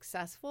be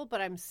successful,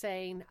 but I'm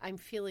saying I'm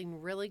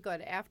feeling really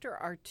good. After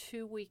our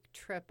 2-week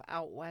trip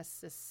out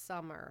west this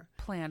summer,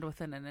 Planned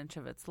within an inch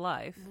of its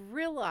life.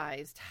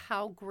 realized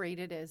how great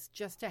it is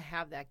just to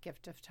have that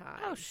gift of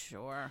time. Oh,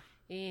 sure.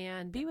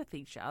 And Be with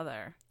each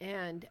other.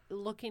 And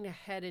looking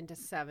ahead into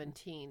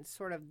 17,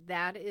 sort of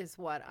that is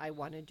what I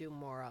want to do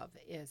more of,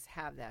 is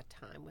have that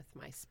time with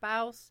my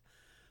spouse,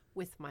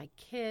 with my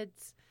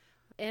kids,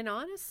 and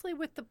honestly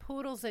with the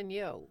poodles and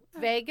you.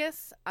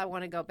 Vegas, I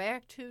want to go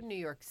back to. New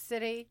York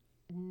City,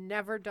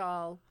 never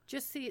dull.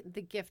 Just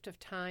the gift of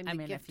time. I the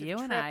mean, gift if of you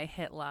and trip. I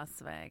hit Las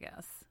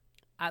Vegas,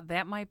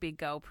 that might be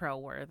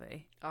GoPro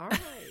worthy. All right.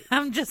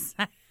 I'm just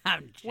saying.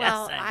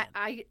 Well,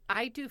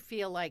 I do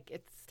feel like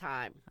it's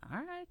time. All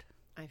right.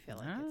 I feel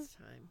like it's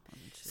time.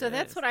 Jeez. So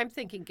that's what I'm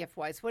thinking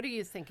gift-wise. What are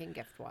you thinking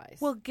gift-wise?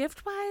 Well,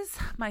 gift-wise,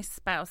 my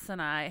spouse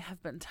and I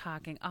have been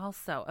talking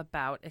also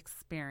about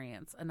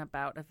experience and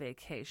about a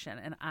vacation.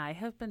 And I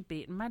have been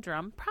beating my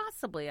drum,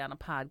 possibly on a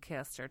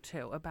podcast or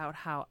two, about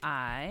how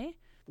I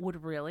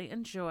would really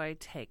enjoy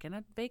taking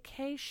a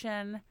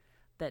vacation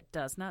that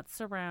does not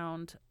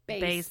surround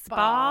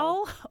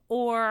baseball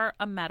or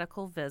a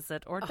medical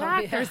visit or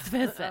doctor's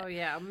visit. Oh,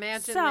 yeah.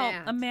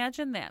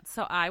 Imagine that.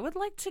 So I would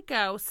like to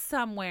go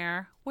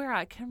somewhere where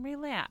I can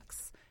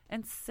relax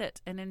and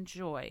sit and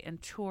enjoy and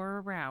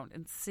tour around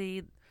and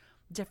see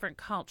different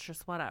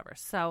cultures, whatever.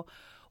 So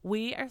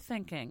we are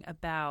thinking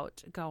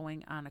about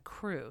going on a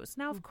cruise.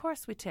 Now, of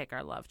course, we take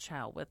our love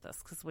child with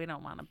us because we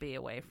don't want to be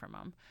away from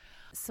him.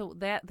 So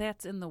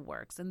that's in the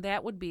works, and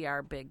that would be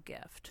our big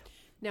gift.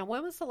 Now,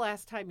 when was the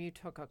last time you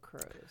took a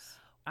cruise?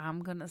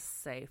 I'm going to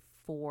say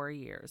 4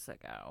 years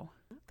ago.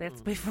 That's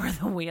before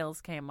the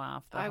wheels came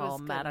off the whole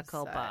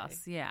medical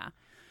bus. Yeah.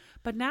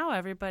 But now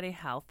everybody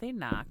healthy,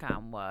 knock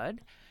on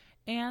wood.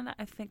 And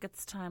I think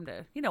it's time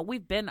to,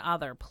 we've been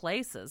other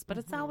places, but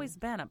it's always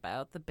been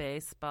about the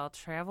baseball,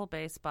 travel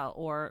baseball,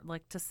 or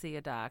like to see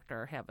a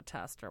doctor or have a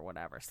test or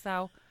whatever.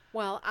 So,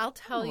 well, I'll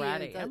tell you,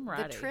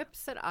 the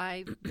trips that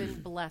I've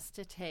been blessed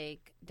to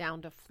take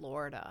down to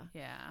Florida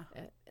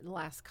the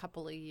last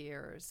couple of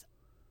years,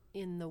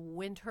 in the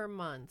winter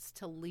months,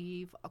 to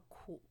leave a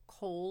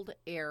cold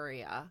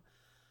area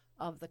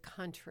of the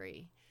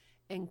country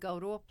and go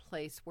to a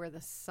place where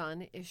the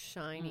sun is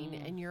shining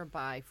and you're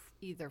by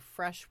either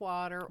fresh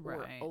water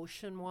or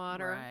ocean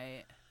water.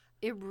 Right.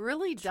 It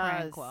really does.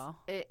 Tranquil.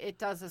 It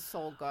does a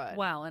soul good.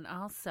 Well, and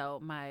also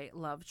my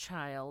love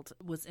child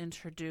was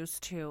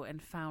introduced to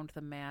and found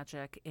the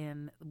magic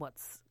in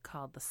what's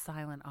called the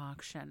silent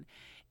auction.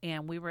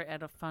 And we were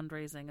at a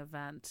fundraising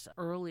event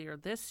earlier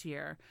this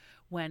year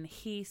when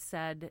he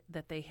said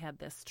that they had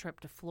this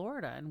trip to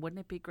Florida, and wouldn't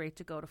it be great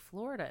to go to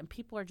Florida? And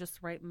people are just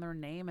writing their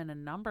name and a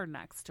number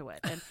next to it.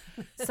 And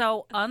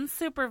so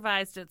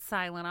unsupervised at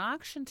silent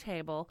auction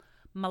table,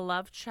 my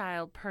love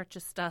child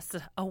purchased us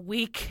a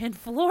week in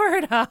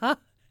Florida,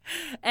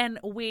 and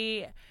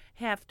we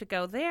have to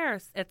go there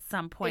at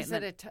some point. Is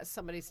it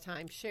somebody's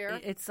timeshare?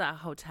 It's a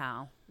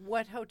hotel.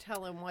 What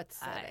hotel and what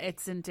city?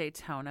 It's in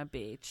Daytona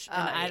Beach. Oh,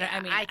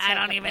 and I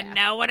don't even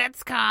know what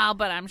it's called,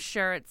 but I'm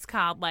sure it's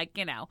called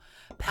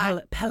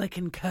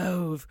Pelican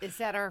Cove. Is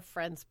that our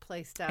friend's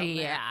place down there?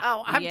 Yeah.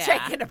 Oh, I'm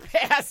taking a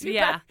pass.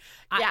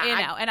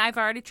 And I've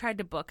already tried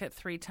to book it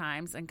 3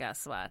 times, and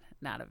guess what?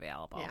 Not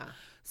available. Yeah.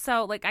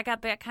 So, I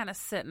got that kind of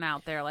sitting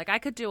out there. I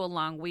could do a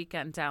long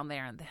weekend down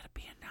there, and that'd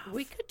be enough.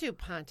 We could do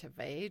Ponte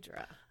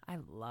Vedra. I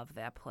love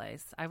that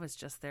place. I was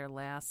just there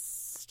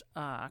last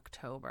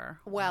October.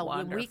 Well,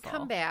 Wonderful. When we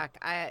come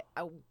back,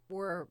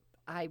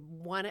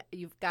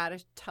 you've got to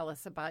tell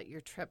us about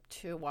your trip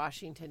to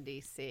Washington,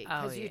 D.C.,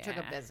 because you took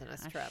a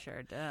business trip. I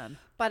sure did.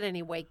 But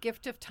anyway,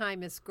 gift of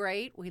time is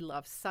great. We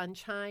love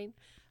sunshine.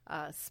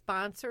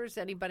 Sponsors,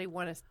 anybody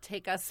want to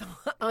take us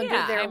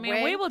under their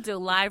wing? We will do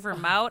live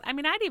remote.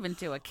 I'd even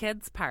do a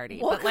kids party.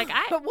 We'll go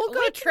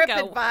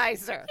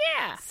TripAdvisor.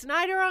 Yeah.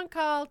 Snyder On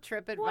Call,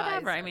 TripAdvisor.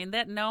 Whatever.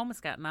 That gnome's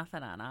got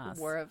nothing on us.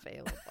 We're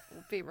available.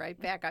 We'll be right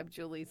back. I'm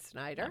Julie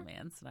Snyder. I'm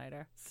Ann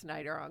Snyder.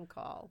 Snyder On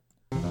Call.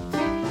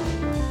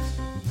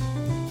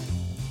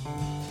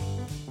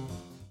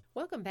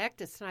 Welcome back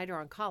to Snyder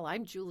On Call.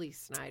 I'm Julie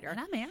Snyder. And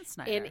I'm Ann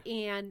Snyder.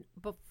 And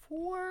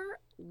before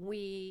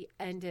we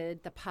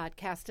ended the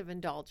podcast of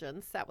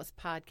indulgence, that was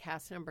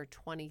podcast number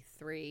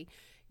 23,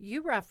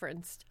 you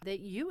referenced that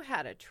you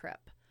had a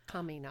trip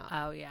coming up.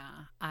 Oh, yeah.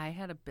 I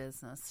had a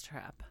business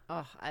trip.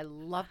 Oh, I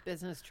love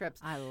business trips.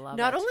 I love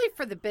Not only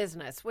for the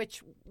business,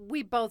 which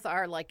we both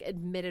are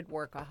admitted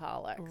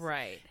workaholics.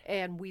 Right.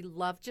 And we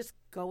love just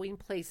going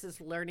places,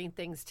 learning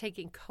things,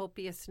 taking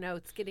copious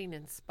notes, getting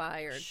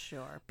inspired.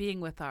 Sure. Being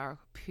with our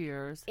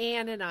peers.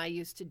 Ann and I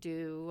used to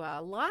do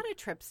a lot of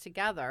trips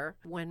together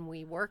when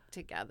we worked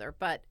together.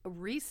 But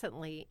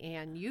recently,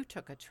 Ann, you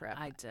took a trip.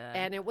 I did.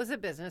 And it was a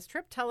business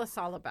trip. Tell us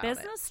all about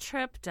Business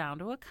trip down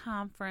to a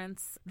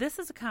conference. This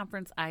is a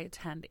conference I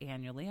attend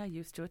annually. I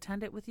used to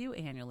attend it with you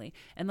annually.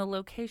 And the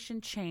location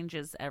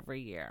changes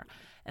every year.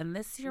 And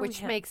this year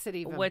which makes it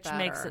even which better.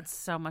 makes it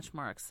so much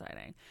more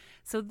exciting.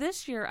 So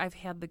this year I've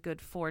had the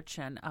good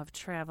fortune of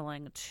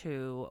traveling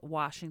to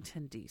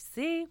Washington,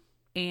 D.C.,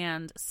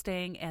 and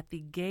staying at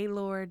the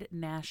Gaylord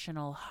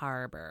National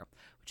Harbor,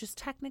 which is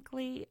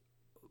technically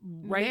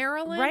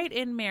right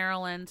in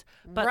Maryland,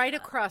 but right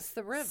across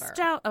the river,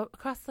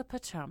 across the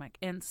Potomac,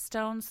 and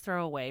stone's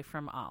throw away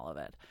from all of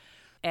it.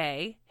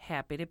 A,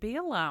 happy to be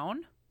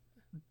alone.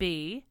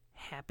 B,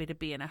 happy to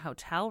be in a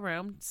hotel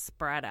room,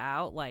 spread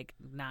out, like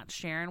not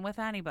sharing with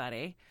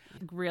anybody.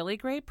 Really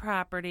great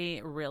property,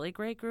 really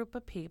great group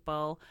of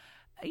people.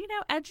 You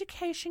know,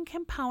 education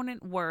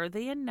component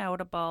worthy and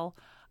notable.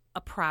 A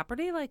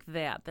property like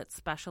that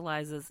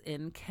specializes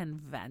in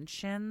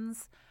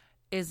conventions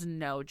is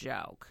no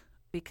joke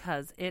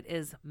because it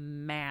is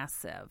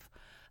massive.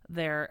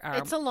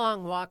 It's a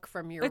long walk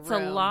from your room. It's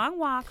a long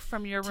walk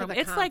from your room.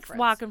 It's like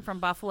walking from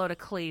Buffalo to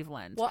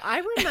Cleveland. Well,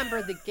 I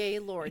remember the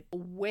Gaylord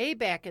way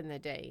back in the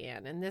day,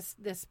 Ann, and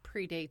this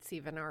predates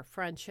even our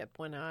friendship.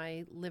 When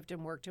I lived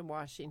and worked in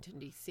Washington,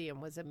 D.C.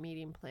 and was a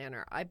meeting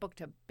planner, I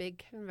booked a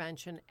big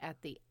convention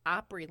at the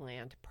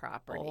Opryland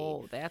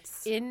property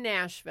in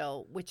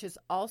Nashville, which is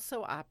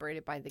also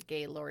operated by the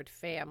Gaylord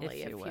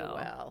family, if you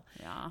will.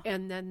 Yeah.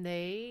 And then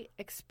they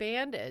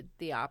expanded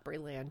the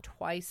Opryland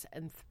twice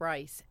and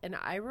thrice. And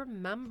I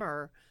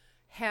remember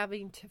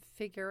having to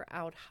figure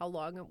out how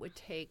long it would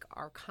take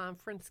our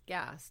conference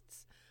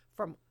guests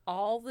from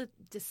all the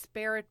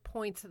disparate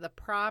points of the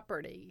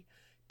property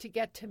to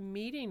get to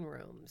meeting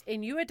rooms.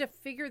 And you had to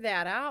figure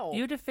that out.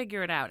 You had to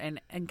figure it out.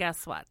 And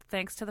guess what?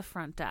 Thanks to the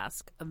front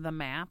desk, the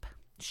map,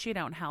 she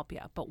don't help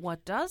you. But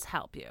what does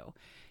help you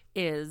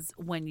is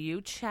when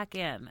you check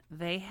in,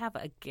 they have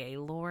a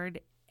Gaylord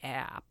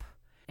app.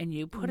 And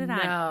you put it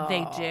on.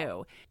 They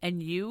do.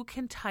 And you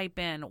can type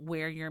in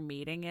where your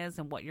meeting is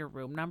and what your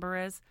room number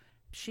is.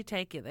 She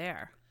take you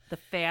there. The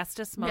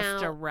fastest,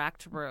 most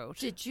direct route.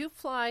 Did you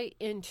fly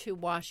into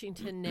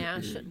Washington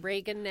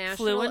Reagan National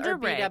Flew into or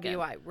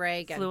BWI?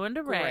 Reagan. Flew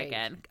into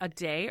Reagan a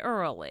day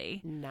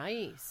early.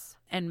 Nice.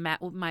 And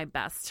met with my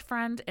best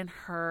friend and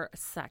her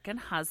second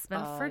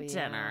husband for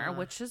dinner,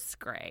 which is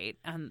great.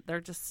 And they're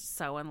just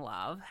so in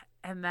love.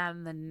 And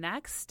then the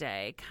next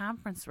day,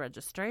 conference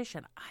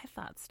registration, I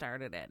thought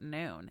started at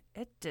noon.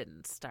 It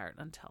didn't start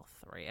until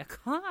 3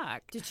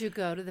 o'clock. Did you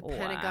go to the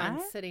Pentagon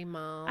City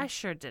Mall? I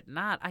sure did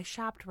not. I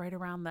shopped right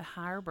around the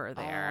harbor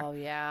there. Oh,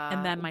 yeah.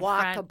 And then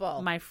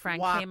my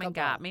friend came and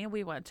got me, and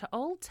we went to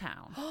Old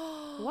Town.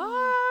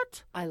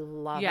 What? I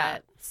love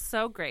it.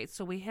 So great.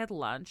 So we had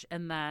lunch,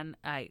 and then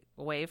I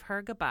wave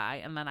her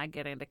goodbye, and then I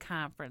get into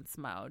conference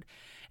mode.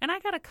 And I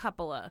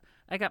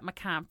got my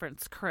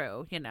conference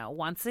crew, you know,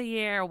 once a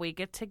year we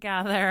get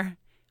together,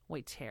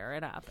 we tear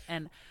it up.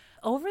 And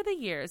over the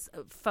years,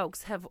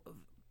 folks have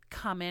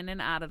come in and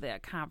out of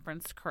that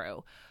conference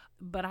crew.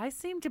 But I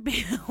seem to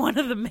be one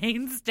of the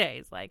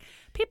mainstays. Like,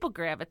 people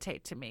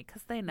gravitate to me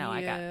because they know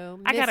I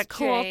got a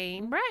cool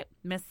Jane. Right,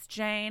 Miss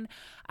Jane.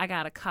 I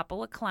got a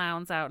couple of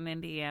clowns out in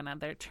Indiana.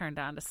 They're turned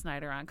on to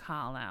Snyder On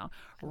Call now.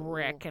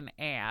 Rick and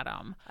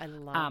Adam. I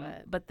love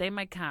it. But they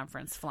my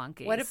conference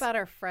flunkies. What about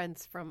our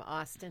friends from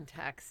Austin,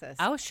 Texas?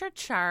 Oh, sure,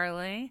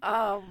 Charlie.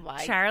 Oh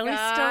my Charlie's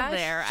gosh. still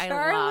there.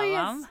 Charlie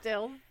I love him. is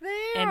still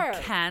there.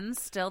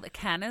 And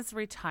Ken is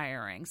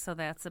retiring, so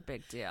that's a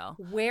big deal.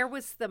 Where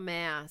was the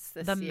Mass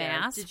this year?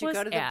 Did you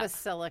go to the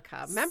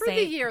Basilica? Remember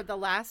the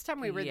last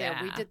time we were there,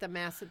 we did the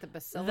Mass at the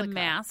Basilica. The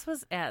Mass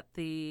was at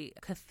the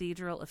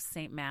Cathedral of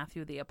St.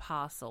 Matthew the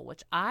Apostle,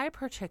 which I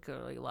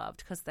particularly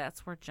loved because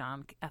that's where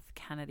John F.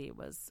 Kennedy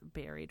was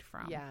buried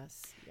from.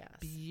 Yes.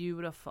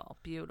 Beautiful.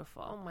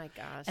 Oh my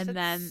gosh. And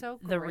then so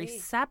the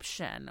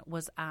reception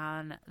was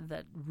on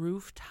the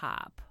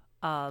rooftop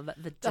of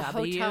the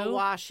Hotel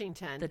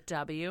Washington. The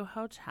W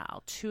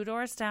Hotel, 2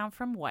 doors down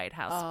from White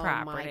House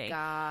property. Oh my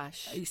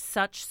gosh.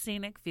 Such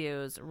scenic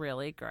views,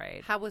 really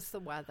great. How was the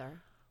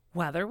weather?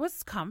 Weather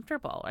was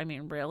comfortable. I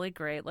mean, really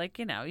great. Like,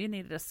 you know, you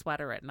needed a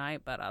sweater at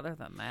night, but other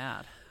than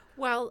that.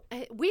 Well,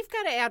 we've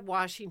got to add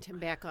Washington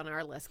back on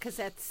our list because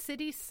that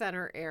city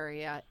center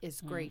area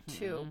is great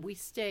too.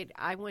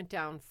 I went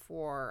down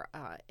for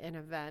an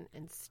event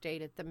and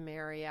stayed at the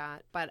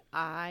Marriott, but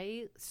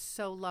I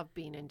so love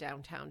being in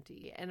downtown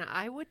D. And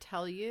I would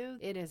tell you,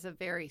 it is a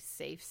very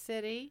safe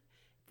city.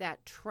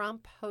 That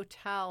Trump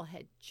Hotel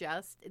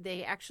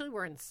they actually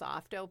were in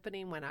soft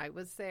opening when I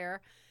was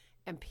there.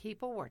 And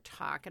people were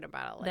talking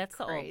about it like That's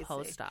crazy. The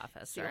old post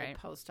office, the right? Old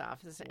post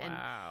office.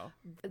 Wow.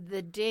 And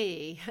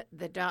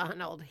the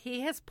Donald,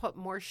 he has put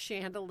more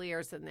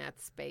chandeliers in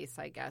that space,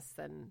 I guess,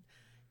 than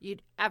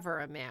you'd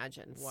ever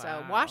imagine. Wow.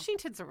 So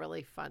Washington's a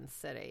really fun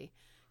city.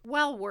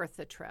 Well worth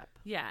the trip.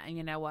 Yeah, and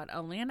you know what?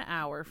 Only an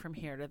hour from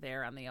here to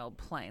there on the old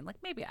plane. Like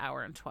maybe an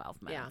hour and 12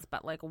 minutes,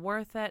 but like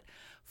worth it.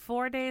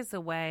 4 days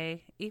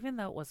away, even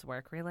though it was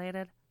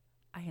work-related,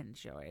 I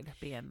enjoyed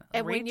being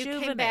And when you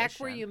came back,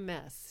 were you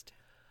missed?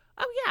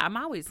 Oh, yeah, I'm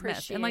always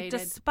missed. And, like,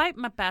 despite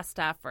my best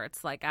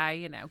efforts, like,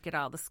 I, get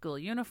all the school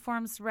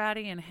uniforms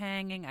ready and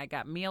hanging. I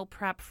got meal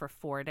prep for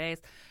 4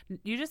 days.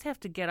 You just have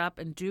to get up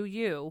and do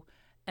you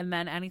And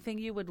then anything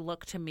you would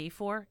look to me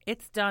for,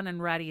 it's done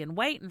and ready and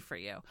waiting for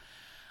you.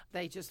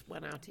 They just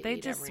went out to eat.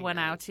 They just went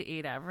out to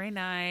eat every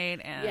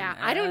night, and yeah,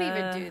 I don't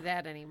even do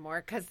that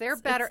anymore because they're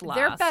better. lost.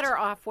 They're better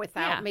off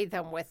without me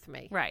than with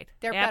me. Right.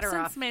 They're better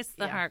off. Absence makes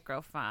the heart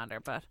grow fonder.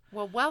 But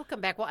well,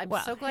 welcome back. Well, I'm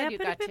so glad you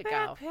got to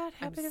go.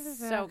 I'm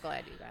so back.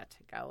 glad you got to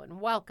go,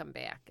 and welcome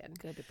back. And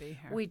Good to be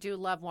here. We do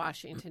love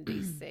Washington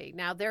D.C.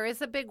 Now there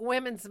is a big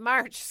women's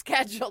march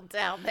scheduled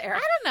down there. I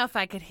don't know if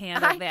I could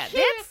handle that.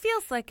 That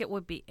feels like it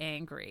would be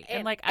angry,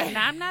 and like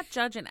I'm not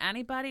judging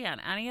anybody on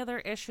any other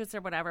issues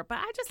or whatever, but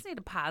I just need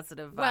a positive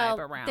vibe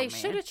around they me.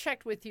 should have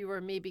checked with you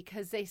or me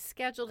because they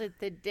scheduled it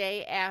the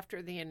day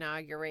after the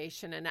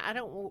inauguration, and I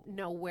don't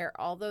know where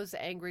all those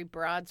angry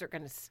broads are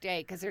going to stay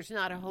because there's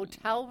not a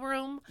hotel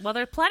room. Well,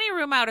 there's plenty of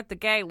room out at the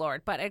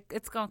Gaylord, but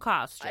it's going to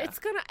cost you.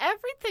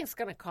 Everything's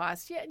going to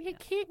cost you, and you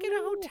can't get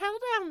a hotel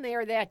down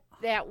there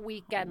that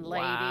weekend,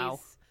 ladies.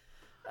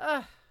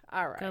 Wow.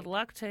 All right. Good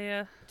luck to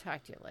you.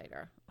 Talk to you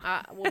later.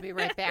 We'll be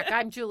right back.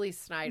 I'm Julie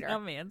Snyder.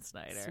 I'm Ann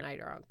Snyder.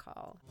 Snyder on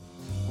Call.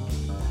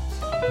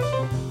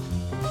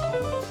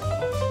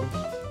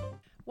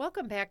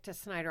 Welcome back to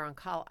Snyder on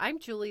Call. I'm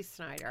Julie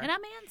Snyder. And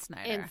I'm Ann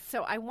Snyder. And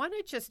so I want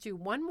to just do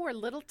one more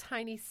little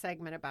tiny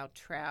segment about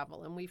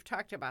travel. And we've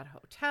talked about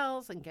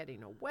hotels and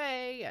getting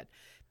away and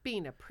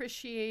being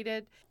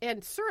appreciated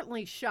and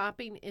certainly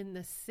shopping in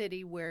the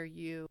city where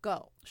you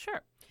go.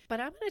 Sure. But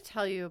I'm going to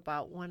tell you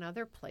about one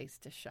other place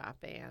to shop,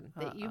 Ann,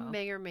 that you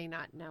may or may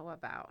not know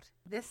about.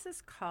 This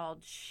is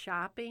called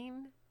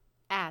shopping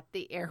at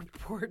the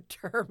airport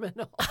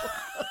terminal.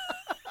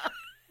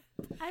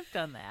 I've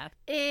done that.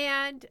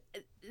 And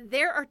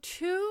there are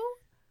two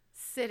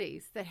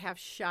cities that have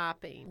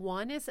shopping.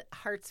 One is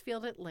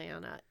Hartsfield,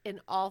 Atlanta,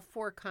 in all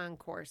four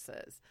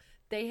concourses.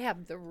 They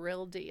have the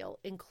real deal,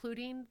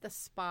 including the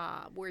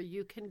spa where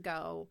you can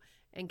go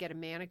and get a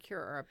manicure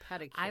or a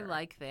pedicure. I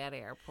like that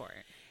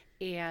airport.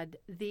 And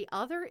the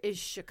other is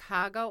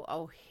Chicago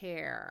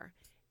O'Hare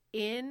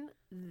in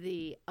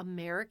the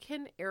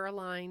American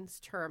Airlines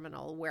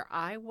terminal where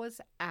I was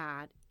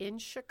at in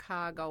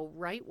Chicago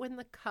right when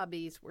the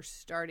Cubbies were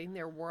starting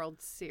their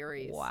World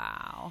Series.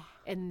 Wow.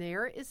 And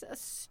there is a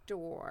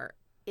store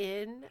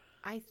in,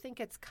 I think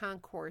it's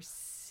Concourse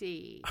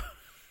C,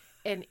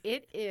 and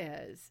it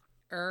is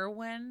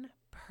Irwin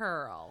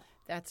Pearl.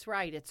 That's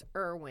right. It's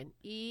Irwin.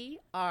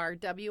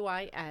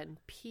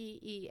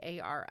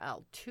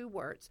 ERWINPEARL. 2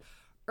 words.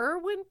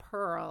 Irwin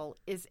Pearl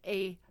is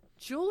a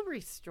jewelry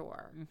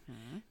store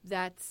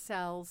that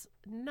sells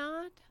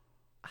not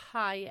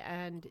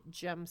high-end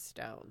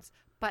gemstones,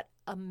 but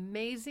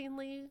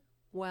amazingly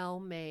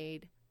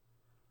well-made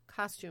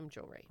costume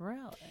jewelry.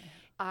 Really?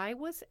 I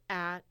was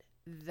at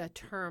the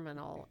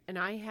terminal, and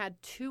I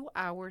had 2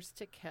 hours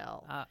to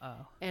kill.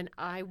 Uh-oh. And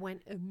I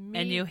went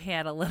immediately. And you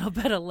had a little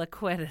bit of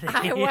liquidity.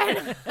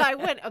 I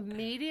went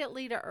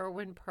immediately to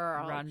Irwin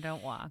Pearl. Run,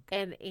 don't walk.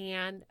 And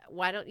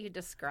why don't you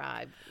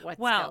describe what's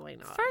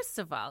going on? First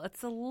of all,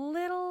 it's a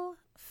little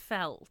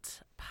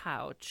felt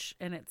pouch,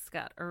 and it's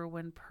got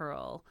Irwin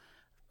Pearl.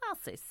 I'll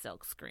say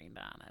silk screened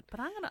on it, but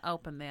I'm going to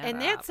open that And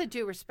up. that's a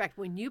due respect.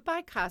 When you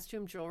buy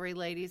costume jewelry,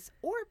 ladies,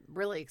 or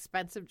really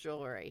expensive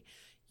jewelry,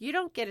 you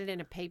don't get it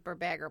in a paper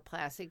bag or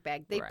plastic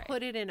bag. They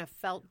put it in a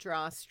felt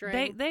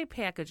drawstring. They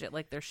package it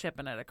like they're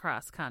shipping it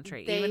across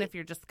country, even if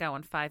you're just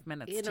going 5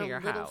 minutes to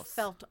your house. In a little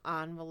felt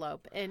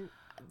envelope. And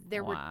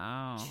there were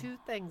 2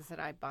 things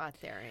that I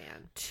bought there,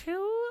 Ann.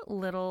 2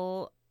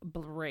 little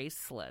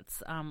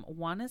bracelets.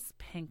 One is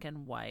pink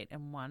and white,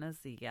 and one is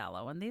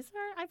yellow. And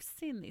I've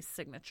seen these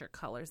signature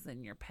colors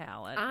in your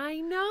palette. I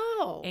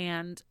know.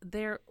 And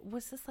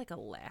was this like a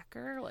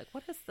lacquer? Like,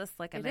 what is this?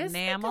 Like an it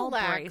enamel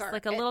is bracelet?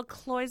 Like a little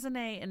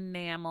cloisonne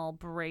enamel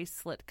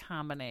bracelet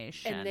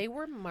combination. And they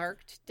were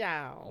marked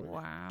down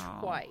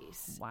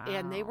twice. Wow.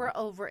 And they were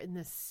over in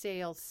the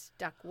sale,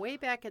 stuck way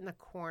back in the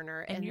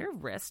corner. And your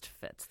wrist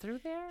fits through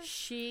there?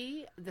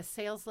 The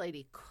sales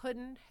lady,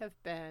 couldn't have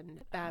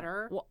been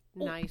better,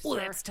 nicer. Oh,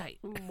 that's tight.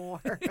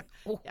 More.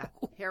 Yeah,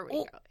 here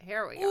we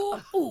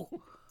go.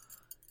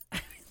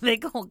 They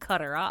gonna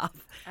cut her off.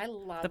 I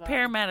love the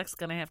paramedic's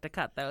gonna have to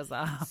cut those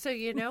off. So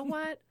you know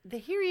what?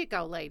 Here you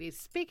go, ladies.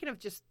 Speaking of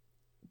just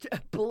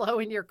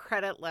blowing your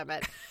credit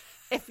limit,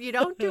 if you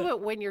don't do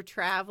it when you're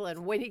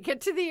traveling, when you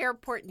get to the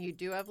airport and you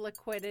do have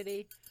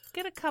liquidity,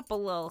 get a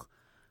couple little.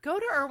 Go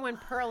to Irwin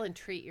Pearl and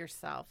treat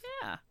yourself.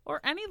 Yeah,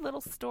 or any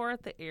little store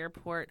at the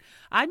airport.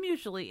 I'm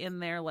usually in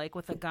there like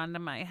with a gun to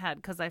my head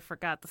because I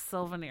forgot the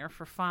souvenir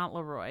for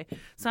Fauntleroy.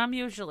 So I'm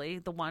usually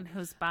the one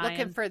who's buying.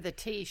 Looking for the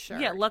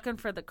T-shirt. Yeah, looking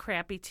for the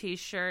crappy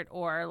T-shirt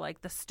or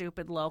like the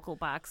stupid local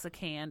box of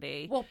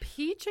candy. Well,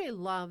 PJ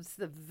loves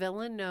the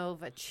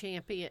Villanova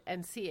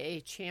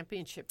NCAA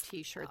championship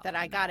T-shirt that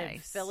I got in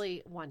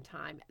Philly one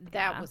time.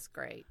 That was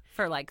great.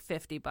 For like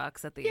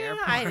 $50 at the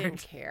airport. I didn't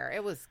care.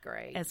 It was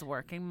great. As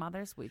working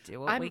mothers, we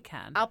do what we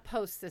can. I'll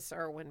post this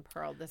Irwin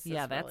Pearl. This is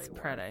that's really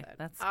pretty. Worth it.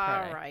 That's pretty.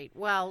 All right.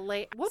 Well, we'll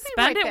be Spend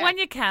right back. it when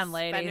you can,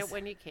 ladies. Spend it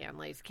when you can,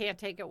 ladies. Can't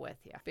take it with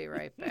you. Be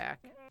right back.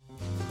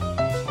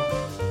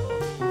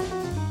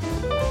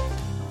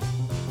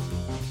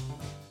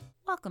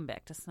 Welcome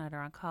back to Snyder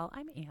On Call.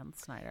 I'm Ann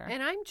Snyder.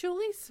 And I'm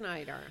Julie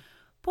Snyder.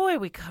 Boy,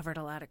 we covered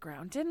a lot of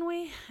ground, didn't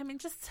we? I mean,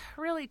 just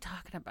really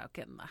talking about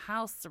getting the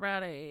house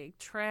ready,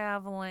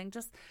 traveling,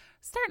 just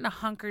starting to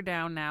hunker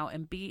down now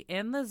and be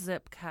in the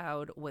zip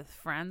code with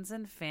friends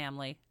and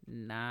family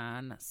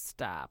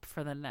non-stop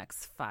for the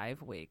next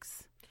 5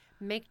 weeks.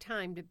 Make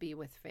time to be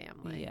with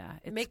family. Yeah,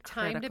 it's Make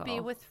time critical. to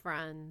be with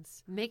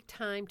friends. Make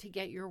time to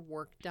get your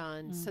work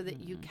done so that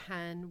you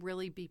can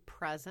really be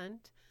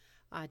present.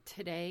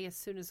 Today, as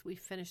soon as we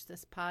finish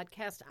this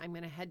podcast, I'm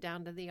going to head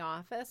down to the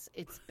office.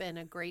 It's been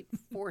a great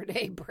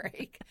 4-day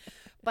break.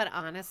 But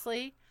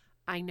honestly,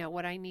 I know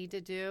what I need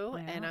to do,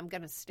 and I'm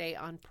going to stay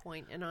on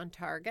point and on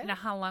target. Now,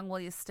 how long will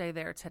you stay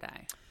there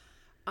today?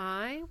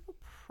 I will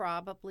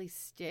probably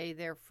stay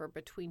there for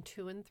between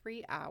 2 and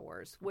 3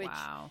 hours, which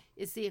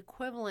is the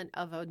equivalent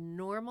of a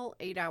normal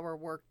 8-hour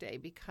workday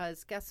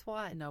because guess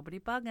what? Nobody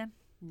bugging.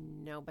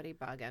 Nobody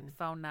bugging.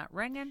 Phone not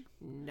ringing.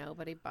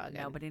 Nobody bugging.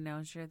 Nobody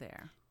knows you're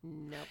there.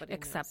 Nobody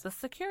Except knows. the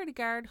security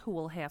guard who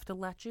will have to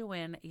let you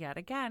in yet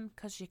again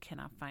because you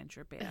cannot find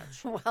your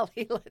badge. Well,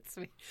 he lets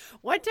me.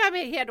 One time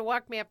he had to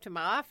walk me up to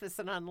my office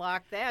and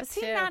unlock that, Does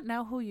he not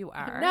know who you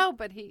are? No,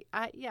 but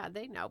yeah,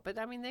 they know. But,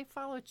 I mean, they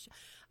follow.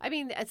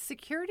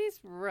 Security is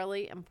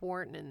really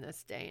important in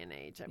this day and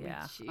age. I mean,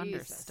 Jesus.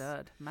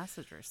 Understood.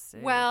 Message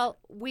received. Well,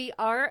 we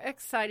are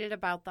excited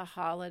about the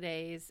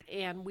holidays,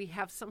 and we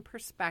have some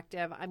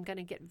perspective. I'm going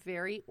to get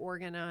very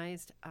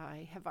organized.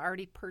 I have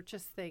already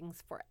purchased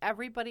things for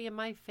everybody in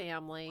my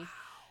family,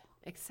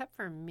 except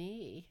for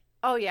me.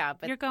 Oh, yeah.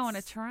 But you're going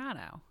to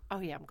Toronto. Oh,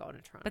 yeah, I'm going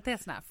to Toronto. But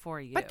that's not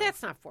for you. But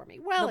that's not for me.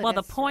 Well,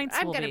 the points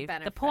will be.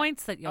 Benefit. The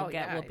points that you'll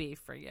get will be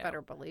for you.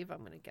 Better believe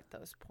I'm going to get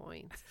those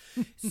points.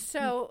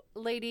 So,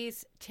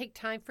 ladies, take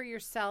time for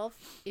yourself.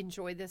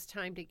 Enjoy this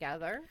time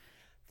together.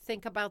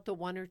 Think about the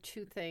 1 or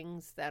 2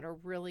 things that are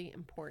really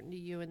important to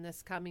you in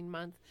this coming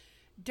month.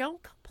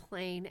 Don't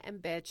complain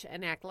and bitch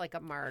and act like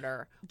a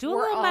martyr. Do a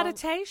little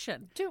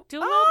meditation. Do a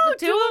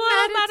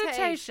little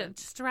meditation.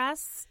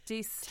 Stress,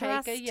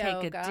 de-stress. Take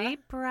a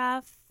deep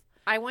breath.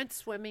 I went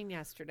swimming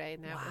yesterday,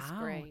 and that was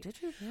great.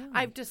 Did you really?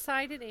 I've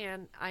decided,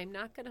 Ann, I'm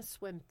not going to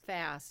swim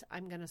fast.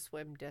 I'm going to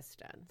swim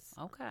distance.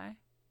 Okay.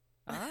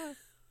 All right.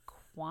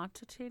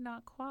 Quantity,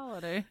 not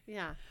quality.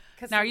 Yeah.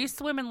 Now, are you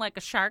swimming like a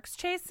shark's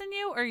chasing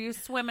you? Or are you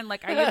swimming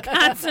like, are you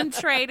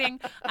concentrating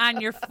on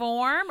your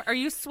form? Or are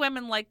you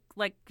swimming like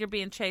you're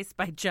being chased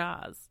by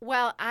Jaws?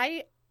 Well,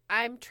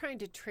 I'm trying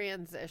to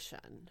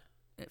transition.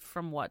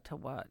 From what to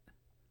what?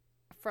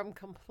 From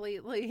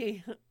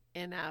completely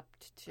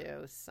inept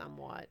to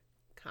somewhat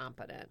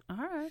competent. All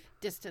right.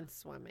 Distance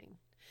swimming.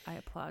 I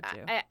applaud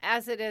you.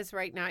 As it is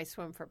right now, I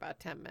swim for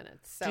about 10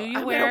 minutes. So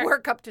I'm going to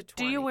work up to 20.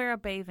 Do you wear a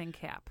bathing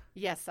cap?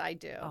 Yes, I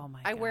do. Oh,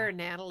 my God. I wear a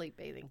Natalie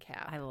bathing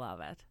cap. I love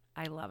it.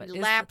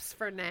 Laps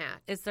for Nat.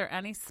 Is there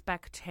any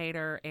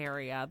spectator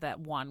area that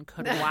one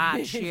could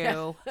watch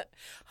you?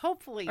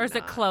 Hopefully Or is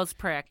it closed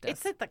practice?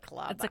 It's at the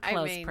club. It's a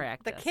closed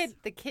practice.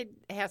 The kid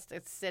has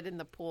to sit in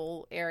the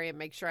pool area and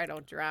make sure I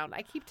don't drown.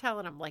 I keep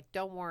telling him,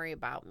 don't worry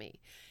about me.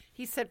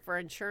 He said for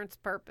insurance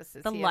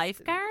purposes. The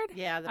lifeguard?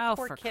 The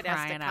poor kid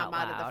has to come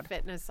out of the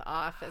fitness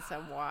office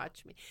and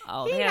watch me.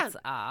 Oh, that's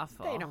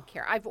awful. They don't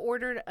care. I've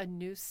ordered a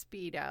new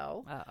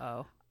Speedo.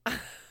 Uh-oh.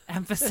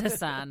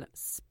 Emphasis on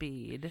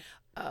speed.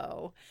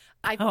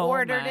 I've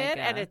ordered it,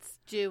 and it's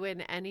due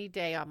in any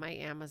day on my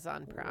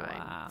Amazon Prime.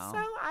 Wow. So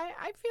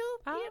I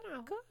feel,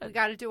 good. We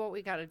got to do what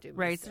we got to do.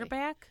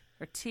 Razorback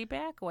or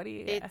T-back? What do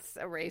you get? It's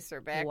a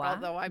racerback, Wow.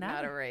 although I'm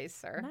not a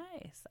racer.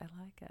 Nice. I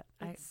like it.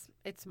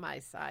 It's my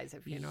size,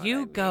 if you know what I You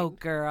mean. go,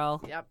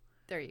 girl. Yep.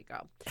 There you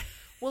go.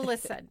 Well,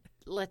 listen,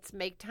 let's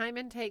make time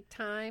and take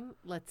time.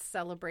 Let's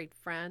celebrate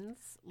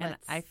friends. And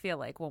I feel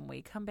like when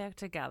we come back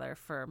together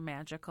for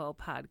magical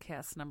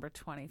podcast number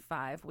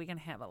 25, we can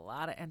have a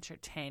lot of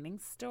entertaining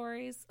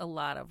stories, a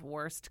lot of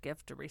worst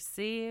gift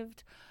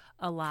received,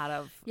 a lot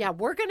of... Yeah,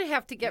 we're going to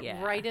have to get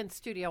right in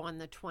studio on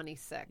the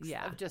 26th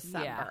of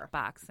December. Yeah,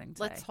 Boxing Day.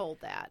 Let's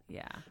hold that.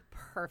 Yeah.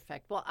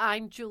 Perfect. Well,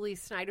 I'm Julie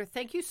Snyder.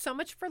 Thank you so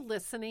much for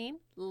listening.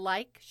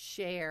 Like,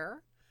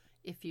 share,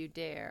 if you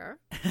dare.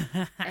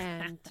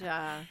 And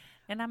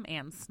I'm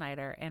Ann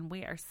Snyder, and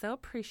we are so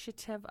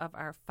appreciative of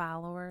our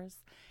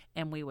followers,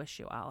 and we wish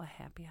you all a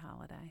happy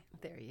holiday.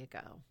 There you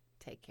go.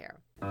 Take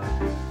care.